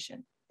that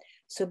condition.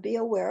 So be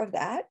aware of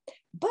that.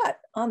 But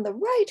on the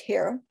right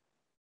here,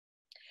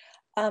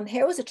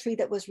 here was a tree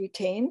that was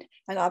retained,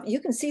 and you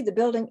can see the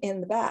building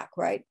in the back,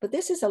 right? But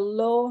this is a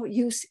low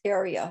use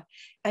area,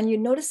 and you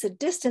notice the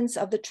distance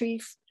of the tree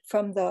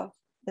from the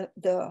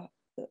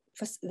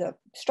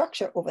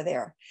structure over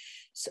there.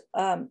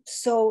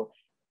 So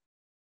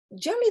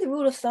generally the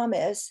rule of thumb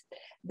is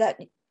that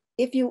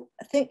if you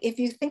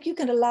think you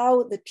can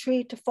allow the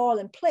tree to fall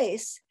in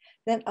place,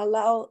 then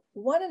allow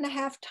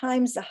 1.5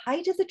 times the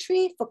height of the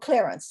tree for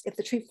clearance if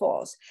the tree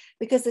falls,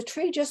 because the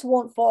tree just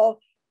won't fall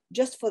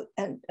just for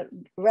and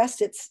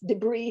rest its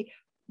debris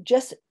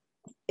just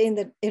in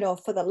the,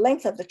 for the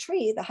length of the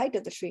tree, the height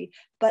of the tree,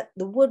 but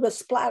the wood will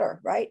splatter,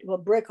 right? It will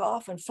break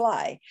off and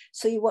fly.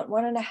 So you want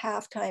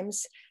 1.5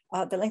 times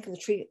the length of the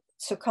tree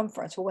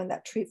circumference for when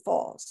that tree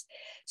falls.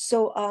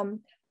 So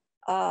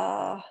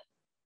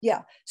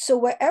yeah, so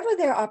wherever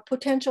there are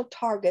potential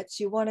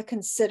targets, you want to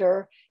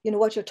consider,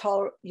 what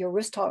your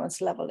risk tolerance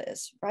level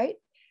is, right?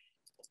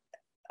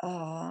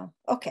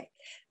 Okay,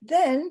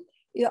 then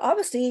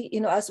obviously,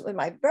 as in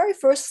my very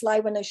first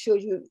slide when I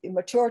showed you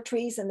mature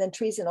trees and then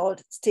trees in all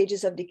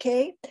stages of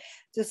decay.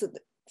 So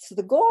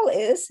the goal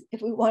is,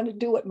 if we want to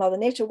do what Mother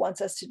Nature wants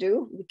us to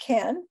do, we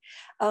can.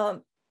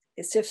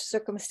 If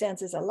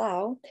circumstances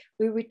allow,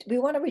 we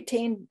want to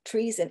retain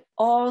trees in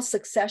all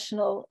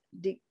successional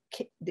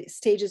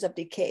stages of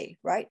decay,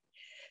 right?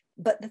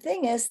 But the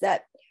thing is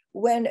that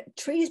when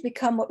trees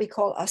become what we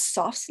call a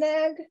soft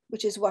snag,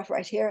 which is what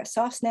right here, a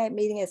soft snag,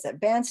 meaning it's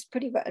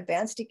pretty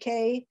advanced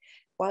decay,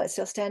 while it's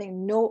still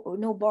standing,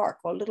 no bark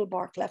or little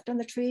bark left on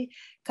the tree,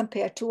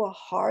 compared to a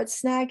hard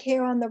snag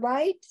here on the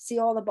right. See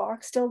all the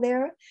bark still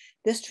there?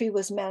 This tree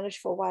was managed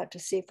for a while to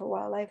save for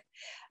wildlife.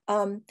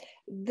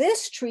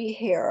 This tree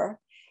here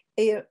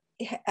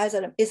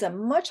is a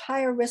much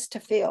higher risk to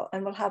fail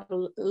and will have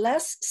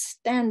less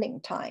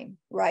standing time,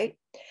 right?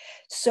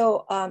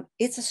 So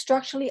it's a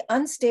structurally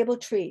unstable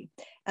tree,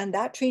 and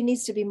that tree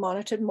needs to be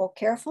monitored more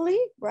carefully,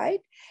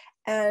 right?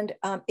 And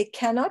it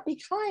cannot be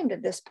climbed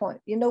at this point.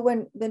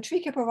 When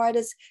tree care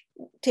providers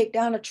take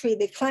down a tree,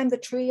 they climb the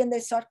tree and they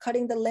start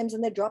cutting the limbs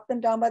and they drop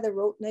them down by the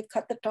rope and they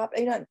cut the top.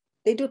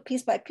 They do it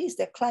piece by piece.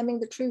 They're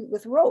climbing the tree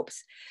with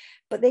ropes,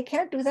 but they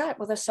can't do that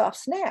with a soft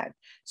snag.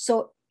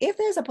 So if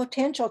there's a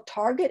potential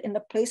target in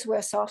the place where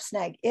a soft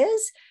snag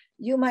is,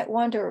 you might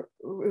want to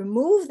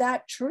remove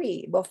that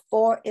tree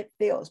before it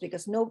fails,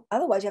 because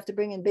otherwise you have to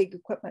bring in big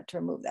equipment to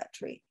remove that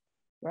tree,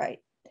 right?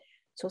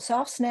 So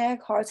soft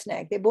snag, hard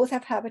snag, they both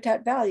have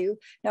habitat value.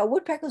 Now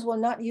woodpeckers will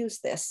not use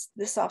this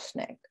soft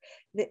snag.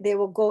 They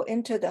will go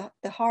into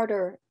the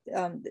harder,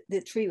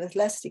 the tree with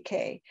less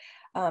decay.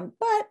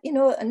 But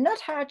a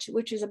nuthatch,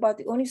 which is about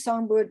the only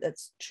songbird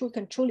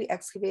can truly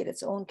excavate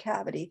its own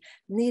cavity,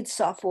 needs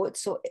softwood.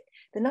 So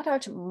the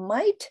nuthatch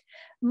might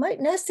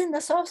nest in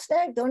the soft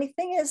snag. The only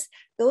thing is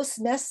those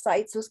nest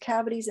sites, those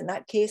cavities in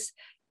that case,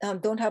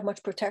 don't have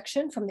much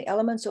protection from the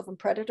elements or from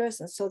predators,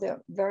 and so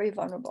they're very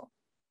vulnerable.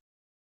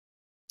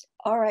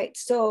 All right,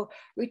 so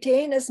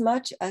retain as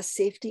much as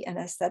safety and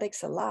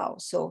aesthetics allow.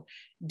 So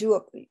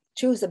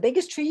choose the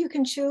biggest tree you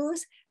can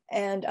choose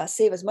and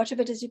save as much of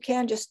it as you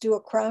can. Just do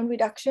a crown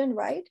reduction,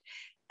 right?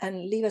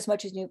 And leave as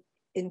much as you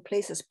in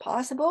place as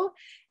possible.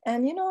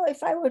 And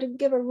if I were to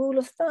give a rule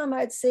of thumb,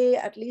 I'd say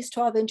at least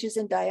 12 inches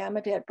in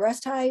diameter at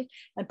breast height,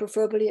 and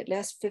preferably at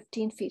least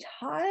 15 feet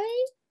high.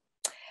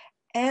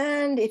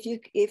 And if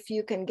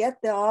you can get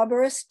the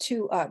arborist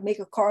to make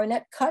a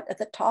coronet cut at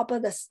the top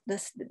of the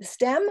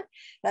stem,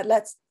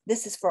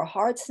 this is for a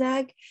hard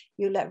snag.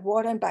 You let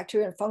water and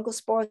bacteria and fungal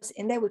spores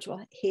in there, which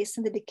will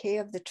hasten the decay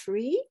of the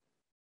tree.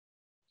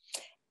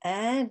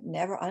 And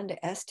never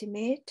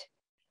underestimate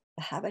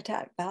the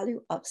habitat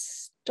value of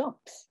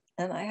stumps.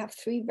 And I have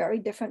 3 very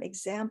different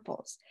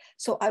examples.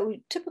 So I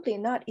would typically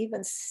not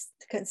even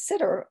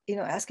consider,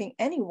 asking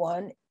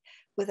anyone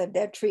with a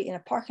dead tree in a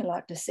parking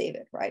lot to save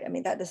it, right? I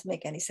mean, that doesn't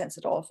make any sense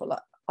at all for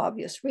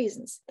obvious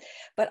reasons.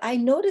 But I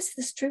noticed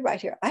this tree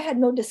right here. I had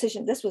no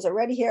decision. This was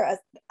already here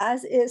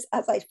as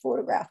I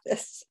photographed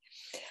this.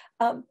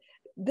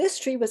 This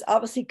tree was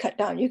obviously cut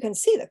down. You can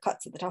see the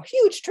cuts at the top,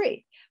 huge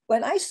tree.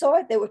 When I saw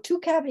it, there were 2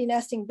 cavity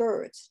nesting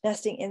birds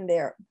nesting in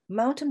there,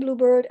 mountain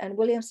bluebird and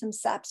Williamson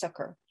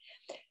sapsucker.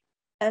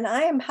 And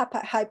I am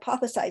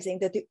hypothesizing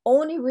that the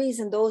only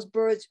reason those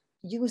birds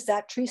use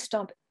that tree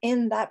stump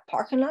in that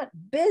parking lot,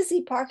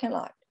 busy parking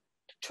lot,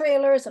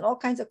 trailers and all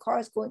kinds of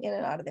cars going in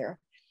and out of there,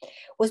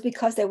 was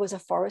because there was a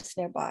forest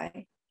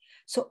nearby.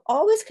 So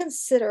always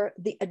consider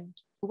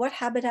what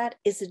habitat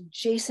is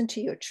adjacent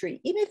to your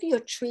tree. Even if your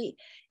tree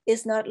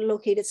is not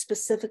located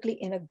specifically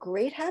in a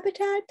great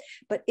habitat,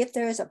 but if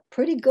there is a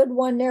pretty good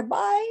one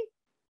nearby,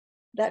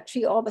 that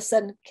tree all of a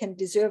sudden can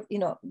deserve,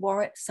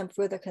 warrant some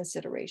further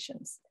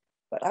considerations.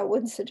 But I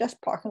wouldn't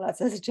suggest parking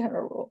lots as a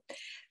general rule.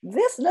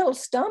 This little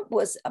stump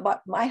was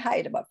about my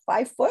height, about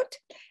 5 foot.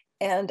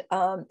 And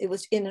it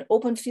was in an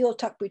open field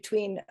tucked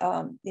between,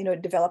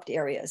 developed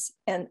areas.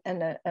 And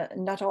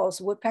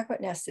Nuttall's woodpecker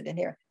nested in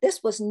here.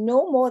 This was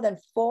no more than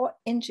 4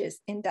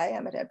 inches in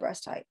diameter at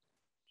breast height.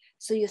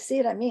 So you see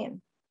what I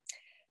mean?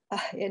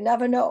 You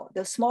never know.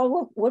 The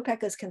small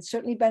woodpeckers can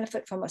certainly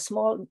benefit from a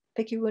small,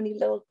 picky-rooney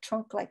little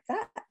trunk like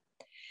that.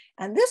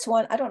 And this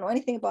one, I don't know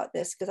anything about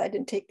this because I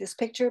didn't take this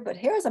picture, but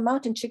here's a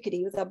mountain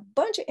chickadee with a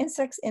bunch of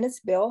insects in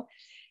its bill.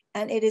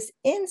 And it is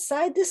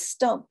inside this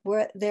stump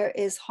where there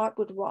is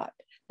heartwood rot.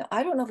 Now,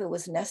 I don't know if it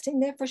was nesting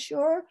there for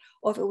sure,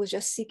 or if it was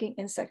just seeking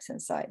insects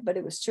inside, but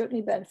it was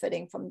certainly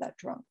benefiting from that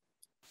trunk.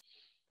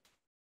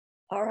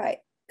 All right,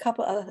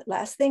 couple of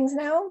last things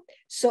now.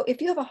 So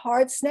if you have a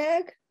hard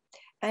snag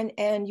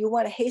and you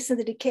want to hasten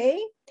the decay,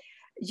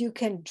 you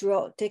can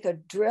take a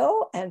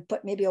drill and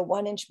put maybe a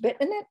 1-inch bit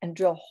in it and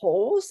drill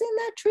holes in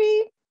that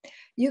tree.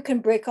 You can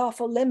break off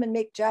a limb and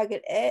make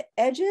jagged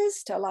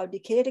edges to allow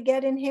decay to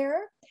get in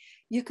here.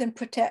 You can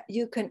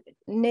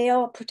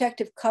nail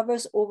protective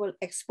covers over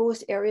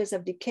exposed areas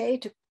of decay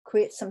to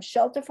create some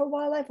shelter for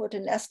wildlife or to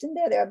nest in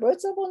there. There are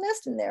birds that will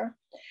nest in there.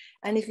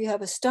 And if you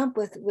have a stump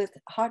with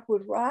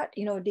heartwood rot,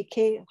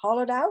 decay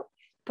hollowed out,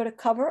 put a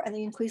cover and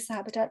then increase the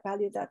habitat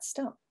value of that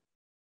stump.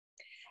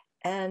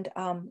 And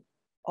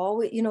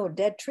always,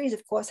 dead trees,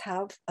 of course,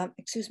 have,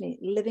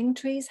 living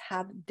trees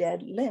have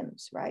dead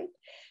limbs, right?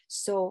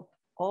 So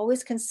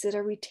always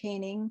consider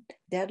retaining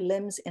dead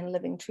limbs in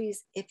living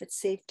trees if it's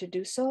safe to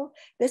do so.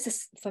 This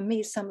is, for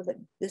me,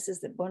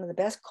 one of the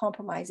best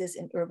compromises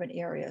in urban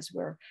areas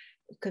where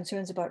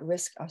concerns about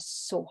risk are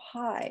so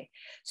high.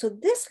 So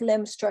this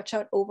limb stretched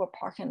out over a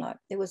parking lot.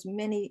 It was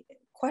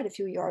quite a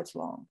few yards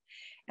long.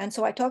 And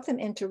so I talked them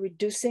into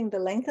reducing the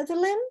length of the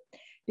limb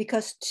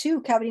because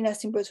 2 cavity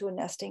nesting birds were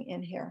nesting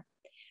in here.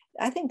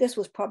 I think this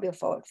was probably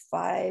about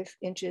 5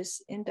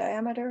 inches in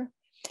diameter.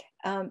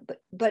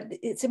 But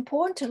it's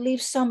important to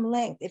leave some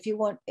length if you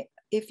want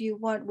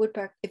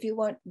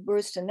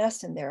birds to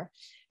nest in there,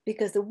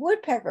 because the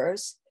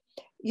woodpeckers,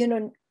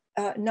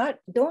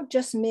 don't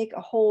just make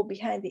a hole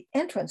behind the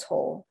entrance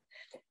hole.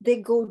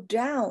 They go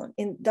down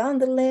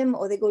the limb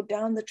or they go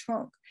down the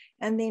trunk.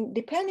 And then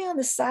depending on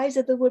the size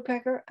of the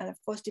woodpecker, and of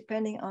course,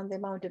 depending on the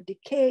amount of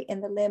decay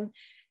in the limb,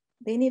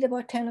 they need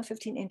about 10 or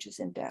 15 inches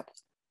in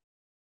depth.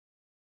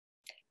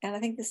 And I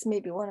think this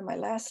may be one of my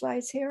last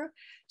slides here.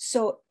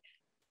 So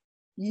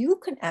you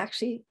can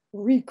actually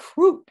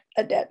recruit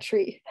a dead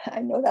tree. I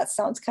know that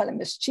sounds kind of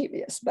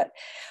mischievous, but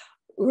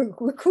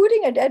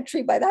recruiting a dead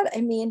tree, by that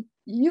I mean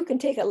you can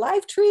take a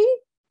live tree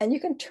and you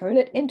can turn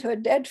it into a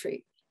dead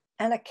tree.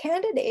 And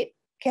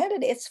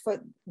candidates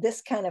for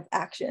this kind of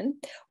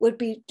action would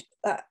be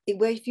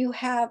where if you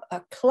have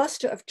a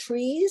cluster of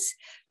trees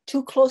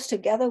too close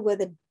together where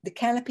the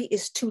canopy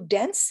is too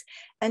dense,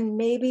 and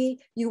maybe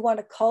you want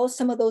to cull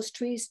some of those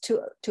trees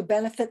to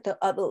benefit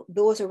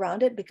those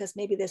around it because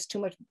maybe there's too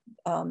much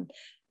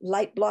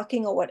light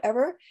blocking or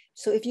whatever.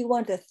 So if you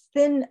want to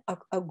thin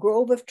a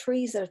grove of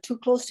trees that are too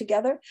close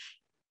together,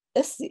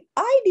 that's the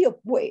ideal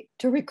way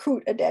to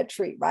recruit a dead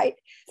tree, right?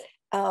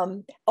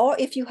 Or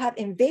if you have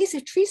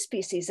invasive tree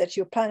species that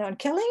you plan on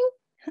killing,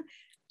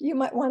 you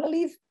might want to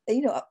leave,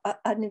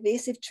 an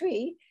invasive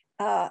tree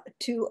to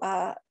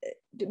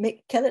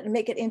kill it and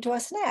make it into a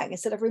snag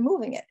instead of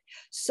removing it.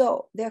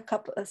 So there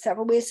are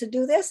several ways to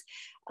do this.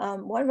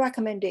 One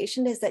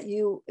recommendation is that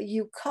you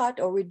cut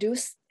or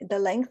reduce the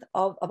length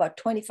of about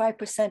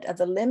 25% of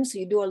the limb. So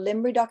you do a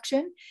limb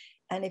reduction.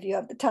 And if you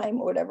have the time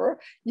or whatever,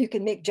 you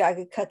can make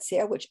jagged cuts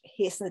here, which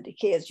hasten the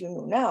decay as you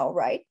know now,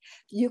 right?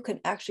 You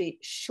can actually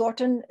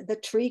shorten the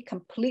tree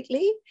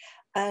completely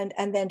and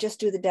then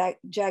just do the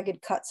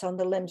jagged cuts on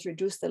the limbs,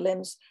 reduce the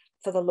limbs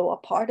for the lower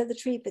part of the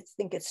tree if you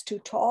think it's too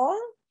tall.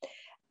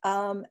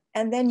 And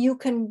then you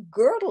can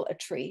girdle a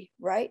tree,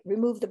 right?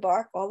 Remove the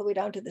bark all the way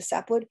down to the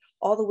sapwood,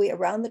 all the way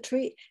around the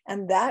tree,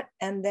 and then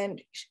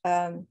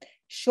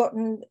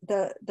shorten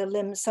the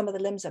limbs, some of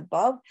the limbs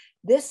above.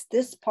 This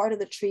part of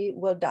the tree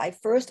will die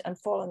first and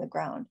fall on the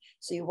ground.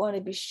 So you want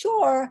to be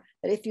sure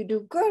that if you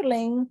do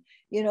girdling,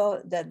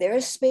 that there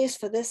is space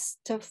for this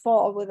to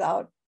fall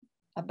without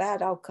a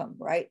bad outcome,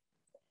 right?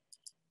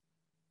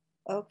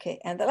 Okay,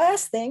 and the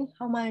last thing,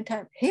 how am I on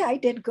time? Hey, I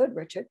did good,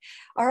 Richard.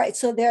 All right,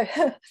 so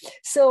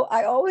so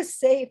I always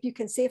say, if you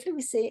can safely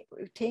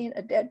retain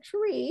a dead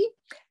tree,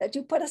 that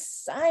you put a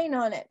sign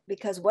on it,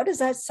 because what does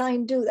that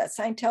sign do? That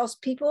sign tells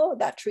people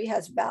that tree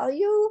has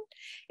value.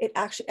 It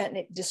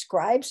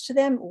describes to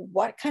them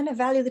what kind of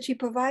value the tree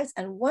provides.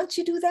 And once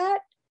you do that,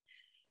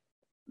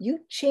 you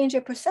change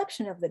your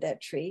perception of the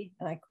dead tree.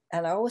 And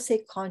I always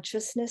say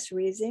consciousness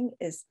raising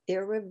is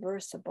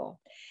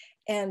irreversible.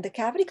 And the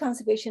Cavity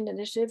Conservation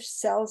Initiative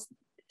sells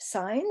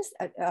signs,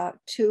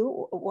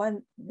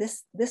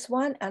 this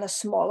one and a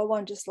smaller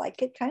one just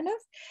like it, kind of.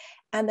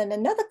 And then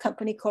another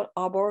company called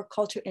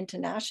Arboriculture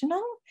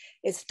International.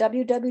 It's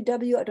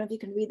www, I don't know if you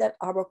can read that,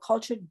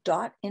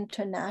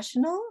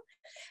 arboriculture.international.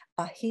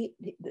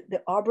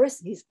 The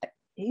arborist,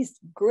 he's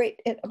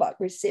great about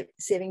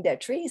saving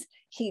dead trees.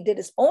 He did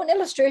his own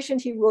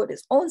illustrations, he wrote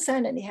his own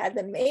sign, and he had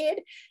them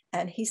made,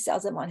 and he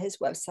sells them on his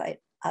website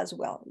as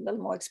well. A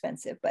little more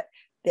expensive, but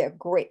they're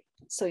great.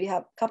 So you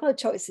have a couple of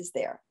choices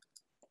there.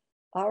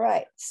 All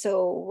right,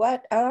 so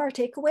what are our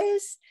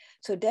takeaways?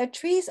 So dead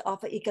trees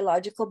offer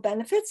ecological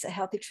benefits a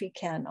healthy tree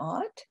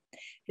cannot.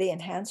 They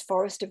enhance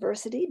forest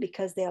diversity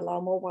because they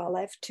allow more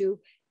wildlife to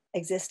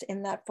exist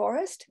in that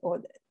forest or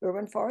the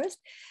urban forest.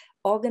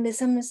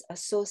 Organisms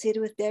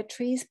associated with dead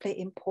trees play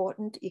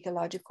important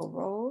ecological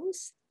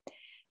roles.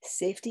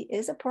 Safety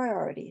is a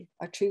priority.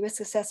 A tree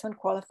risk assessment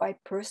qualified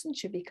person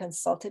should be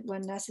consulted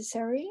when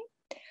necessary.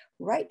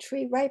 right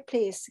tree, right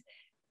place.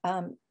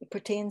 It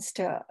pertains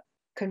to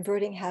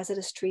converting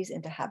hazardous trees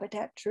into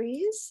habitat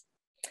trees.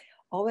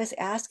 Always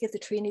ask if the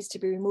tree needs to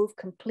be removed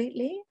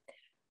completely.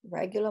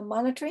 Regular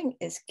monitoring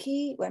is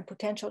key when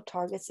potential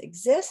targets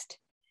exist.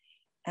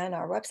 And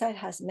our website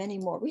has many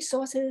more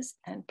resources,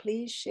 and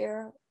please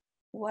share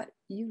what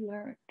you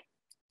learned.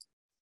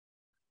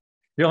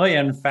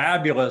 Gillian,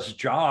 fabulous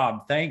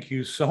job. Thank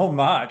you so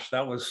much.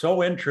 That was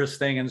so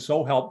interesting and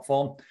so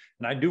helpful.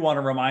 And I do want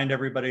to remind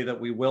everybody that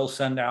we will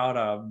send out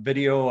a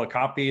video, a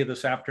copy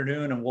this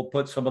afternoon, and we'll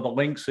put some of the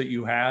links that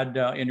you had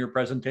in your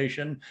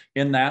presentation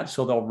in that,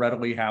 so they'll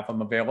readily have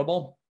them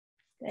available.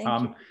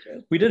 Thank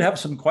you. We did have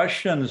some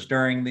questions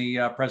during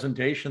the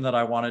presentation that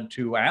I wanted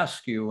to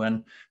ask you.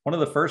 And one of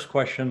the first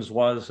questions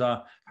was,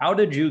 how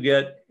did you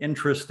get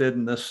interested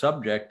in this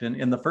subject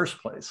in the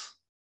first place?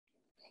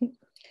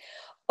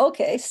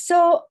 Okay,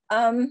 so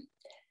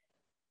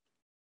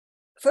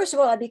first of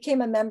all, I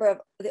became a member of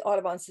the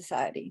Audubon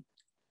Society.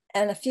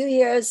 And a few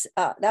years,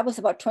 that was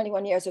about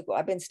 21 years ago,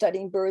 I've been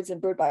studying birds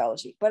and bird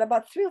biology. But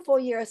about 3 or 4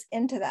 years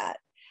into that,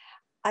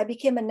 I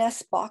became a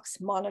nest box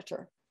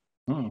monitor.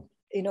 You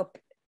know,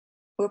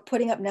 we're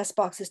putting up nest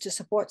boxes to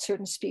support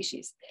certain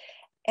species.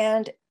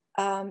 And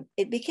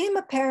it became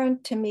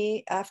apparent to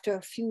me after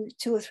a few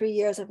 2 or 3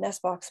 years of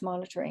nest box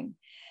monitoring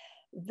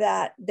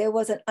that there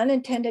was an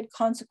unintended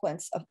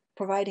consequence of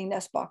providing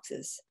nest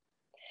boxes.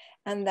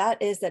 And that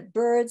is that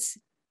birds,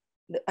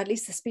 at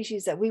least the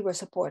species that we were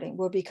supporting,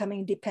 were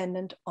becoming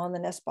dependent on the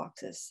nest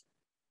boxes.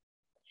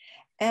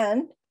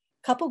 And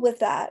coupled with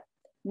that,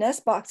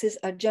 nest boxes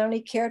are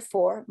generally cared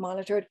for,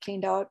 monitored,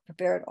 cleaned out,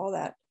 prepared, all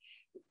that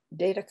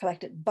data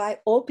collected by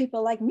old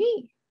people like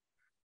me.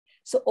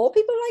 So old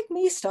people like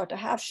me start to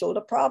have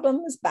shoulder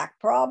problems, back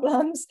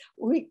problems,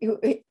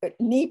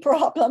 knee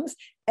problems.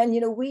 And,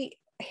 you know, we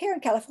here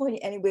in California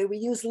anyway, we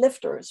use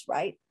lifters,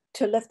 right?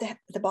 To lift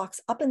the box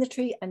up in the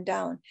tree and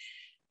down.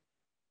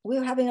 We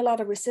were having a lot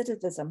of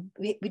recidivism.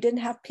 We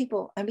didn't have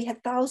people, and we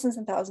had thousands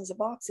and thousands of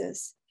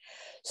boxes.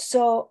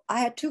 So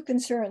I had 2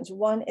 concerns.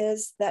 One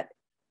is that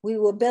we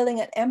were building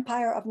an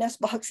empire of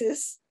nest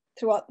boxes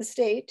throughout the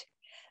state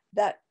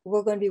that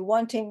were going to be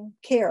wanting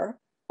care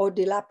or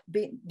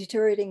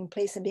deteriorating in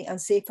place and being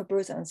unsafe for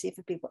birds and unsafe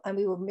for people. And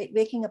we were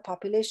making a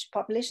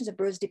populations of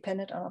birds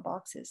dependent on our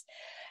boxes.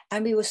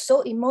 And we were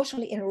so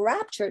emotionally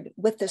enraptured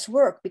with this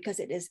work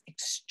because it is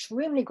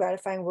extremely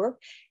gratifying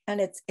work.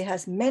 And it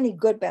has many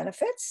good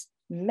benefits,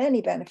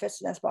 many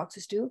benefits nest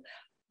boxes do.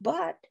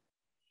 But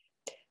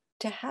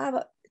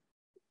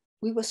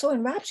we were so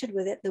enraptured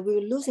with it that we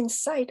were losing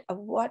sight of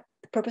what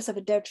the purpose of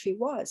a dead tree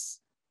was.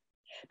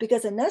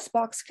 Because a nest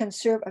box can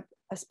serve a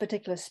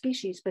particular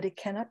species, but it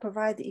cannot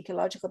provide the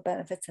ecological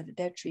benefits that a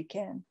dead tree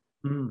can.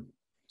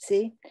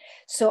 See?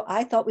 So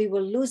I thought we were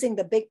losing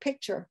the big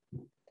picture.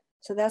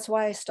 So that's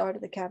why I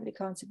started the Cavity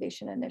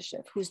Conservation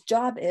Initiative, whose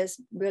job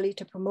is really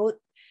to promote,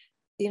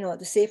 you know,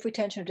 the safe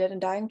retention of dead and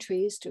dying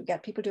trees, to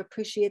get people to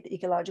appreciate the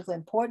ecological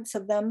importance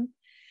of them,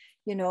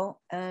 you know,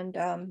 and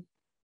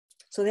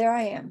so there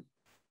I am.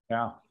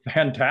 Yeah,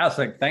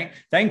 fantastic.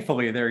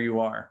 Thankfully, there you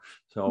are.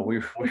 So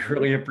we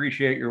really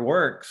appreciate your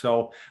work.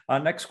 So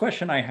next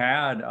question I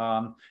had,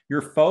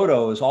 your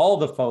photos, all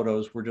the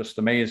photos were just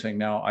amazing.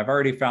 Now, I've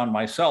already found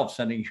myself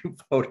sending you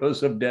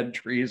photos of dead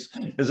trees.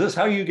 Is this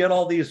how you get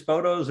all these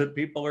photos, that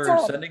people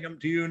are sending them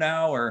to you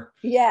now, or?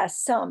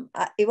 Yes, some.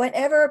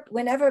 Whenever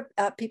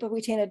people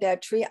retain a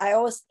dead tree, I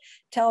always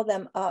tell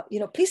them, you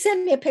know, please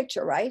send me a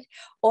picture, right?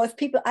 Or if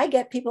I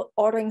get people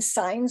ordering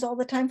signs all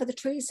the time for the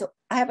trees. So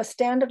I have a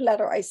standard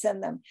letter I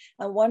send them.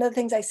 And one of the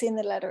things I say in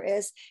the letter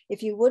is,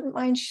 if you wouldn't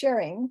mind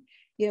sharing,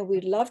 you know,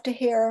 we'd love to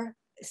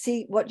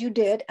see what you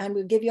did, and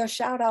we'll give you a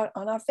shout out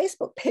on our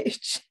Facebook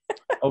page.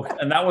 Okay,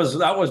 and that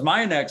was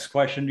my next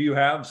question. Do you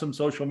have some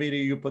social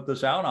media you put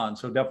this out on?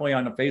 So definitely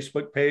on the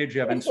Facebook page, you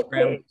have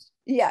Instagram.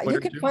 Yeah, you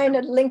can find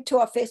a link to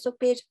our Facebook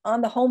page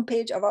on the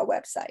homepage of our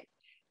website,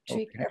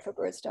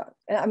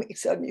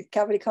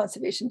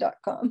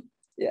 cavityconservation.com.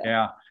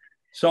 Yeah.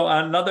 So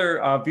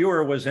another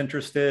viewer was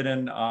interested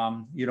in,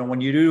 you know,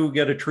 when you do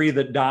get a tree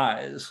that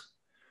dies,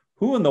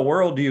 who in the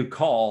world do you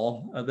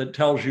call that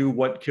tells you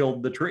what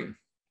killed the tree?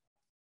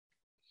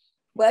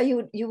 Well,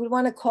 you would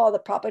want to call the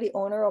property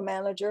owner or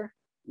manager,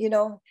 you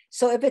know.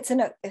 So if it's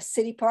in a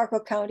city park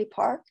or county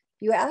park,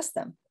 you ask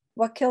them,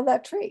 what killed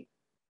that tree?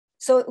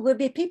 So it would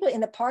be people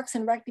in the Parks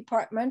and Rec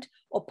Department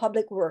or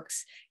Public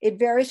Works. It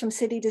varies from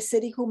city to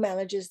city who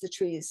manages the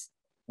trees.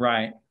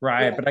 Right.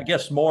 Yeah. But I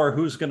guess more,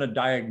 who's going to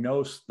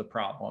diagnose the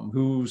problem?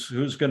 Who's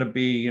going to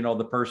be, you know,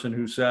 the person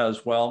who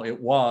says, well,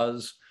 it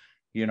was,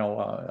 you know,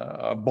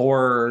 a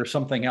boar or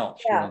something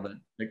else. Yeah.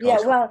 You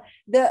know,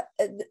 that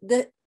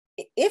well,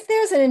 if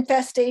there's an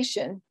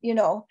infestation, you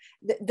know,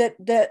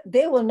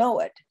 they will know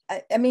it.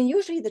 I mean,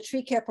 usually the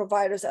tree care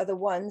providers are the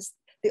ones,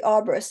 the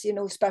arborists, you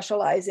know,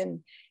 specialize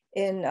in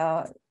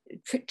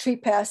tree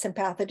pests and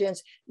pathogens.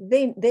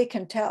 They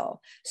can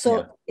tell.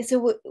 So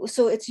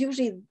it's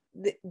usually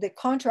the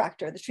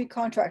contractor, the tree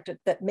contractor,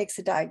 that makes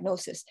the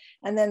diagnosis,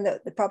 and then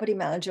the property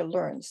manager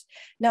learns.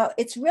 Now,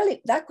 it's really,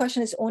 that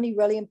question is only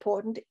really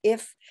important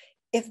if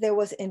if there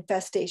was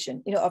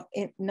infestation, of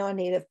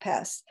non-native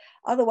pests.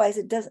 Otherwise,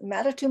 it doesn't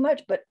matter too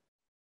much. But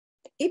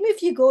even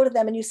if you go to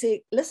them and you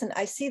say, listen,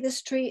 I see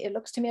this tree, it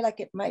looks to me like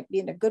it might be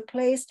in a good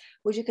place,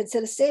 would you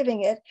consider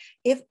saving it?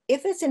 If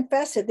it's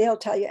infested, they'll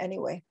tell you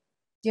anyway.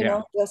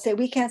 They'll say,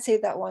 we can't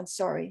save that one,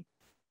 sorry.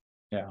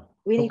 Yeah.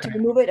 We need to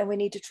remove it and we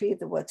need to treat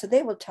the wood. So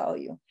they will tell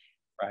you.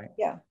 Right.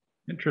 Yeah.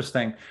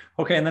 Interesting.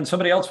 Okay. And then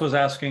somebody else was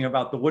asking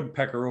about the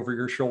woodpecker over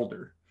your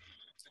shoulder.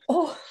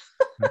 Oh,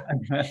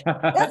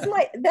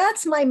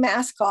 that's my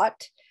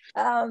mascot.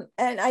 And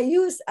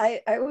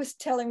I was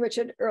telling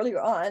Richard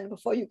earlier on,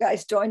 before you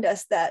guys joined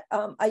us, that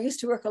I used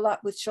to work a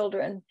lot with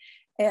children,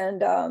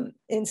 and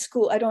in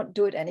school. I don't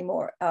do it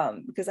anymore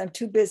because I'm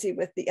too busy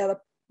with the other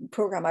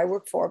program I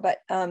work for. But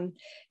I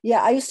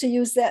used to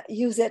use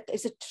it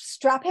is to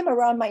strap him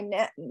around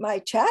my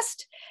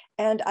chest.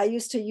 And I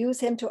used to use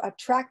him to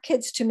attract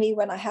kids to me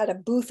when I had a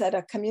booth at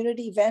a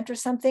community event or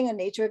something, a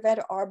nature event,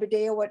 or Arbor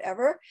Day or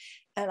whatever.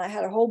 And I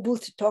had a whole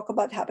booth to talk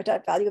about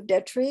habitat value of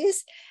dead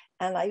trees.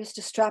 And I used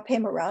to strap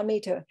him around me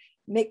to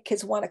make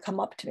kids want to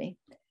come up to me.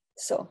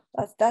 So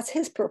that's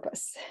his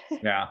purpose.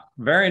 Yeah,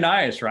 very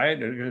nice, right?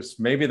 Because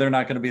maybe they're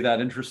not going to be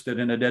that interested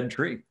in a dead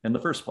tree in the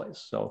first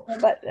place. So,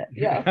 but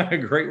yeah, a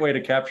great way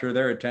to capture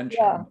their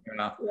attention.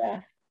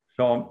 Yeah.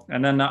 So,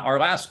 and then our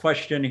last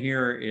question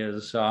here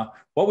is,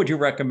 what would you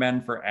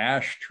recommend for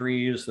ash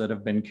trees that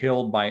have been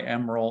killed by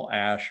emerald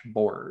ash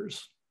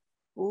borers?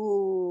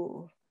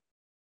 Ooh.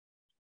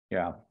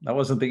 Yeah, that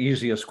wasn't the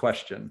easiest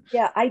question.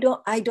 Yeah, I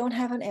don't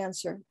have an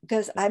answer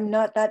because I'm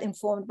not that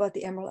informed about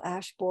the emerald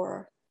ash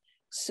borer.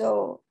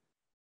 So,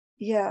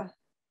 yeah.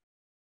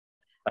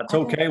 That's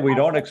okay. We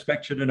don't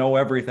expect you to know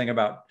everything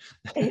about.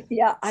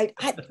 Yeah,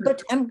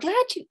 but I'm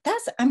glad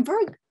I'm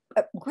very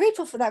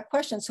grateful for that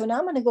question. So now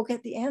I'm going to go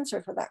get the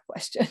answer for that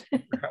question.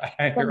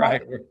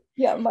 Right.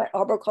 My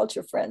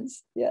arboriculture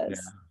friends. Yes. Yeah.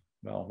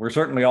 Well, we're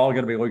certainly all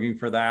going to be looking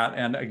for that.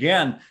 And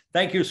again,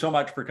 thank you so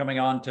much for coming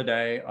on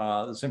today.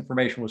 This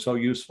information was so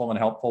useful and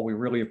helpful. We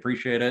really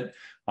appreciate it.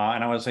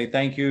 And I want to say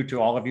thank you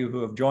to all of you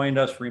who have joined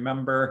us.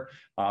 Remember,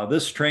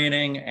 this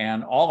training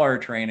and all our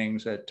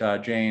trainings at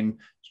Jane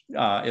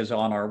is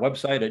on our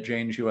website at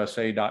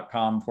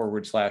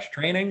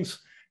janesusa.com/trainings.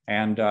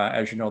 And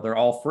as you know, they're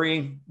all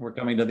free. We're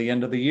coming to the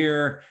end of the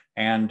year,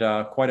 and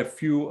quite a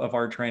few of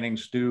our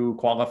trainings do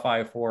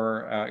qualify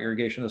for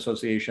Irrigation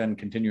Association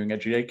continuing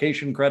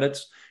education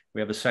credits. We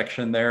have a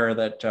section there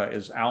that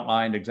is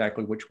outlined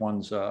exactly which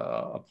ones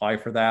apply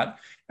for that.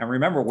 And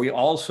remember, we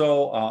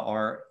also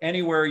are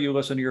anywhere you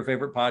listen to your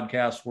favorite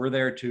podcast, we're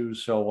there too.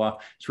 So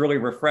it's really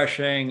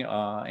refreshing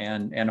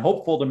and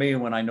hopeful to me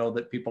when I know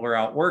that people are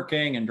out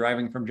working and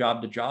driving from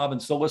job to job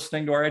and still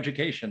listening to our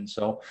education.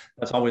 So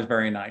that's always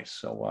very nice.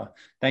 So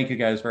thank you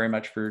guys very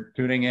much for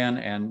tuning in.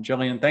 And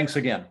Gillian, thanks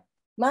again.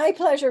 My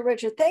pleasure,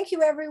 Richard. Thank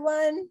you,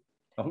 everyone.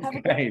 Okay. Have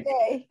a great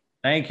day.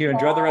 Thank you.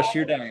 Enjoy the rest of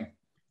your day.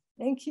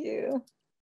 Thank you.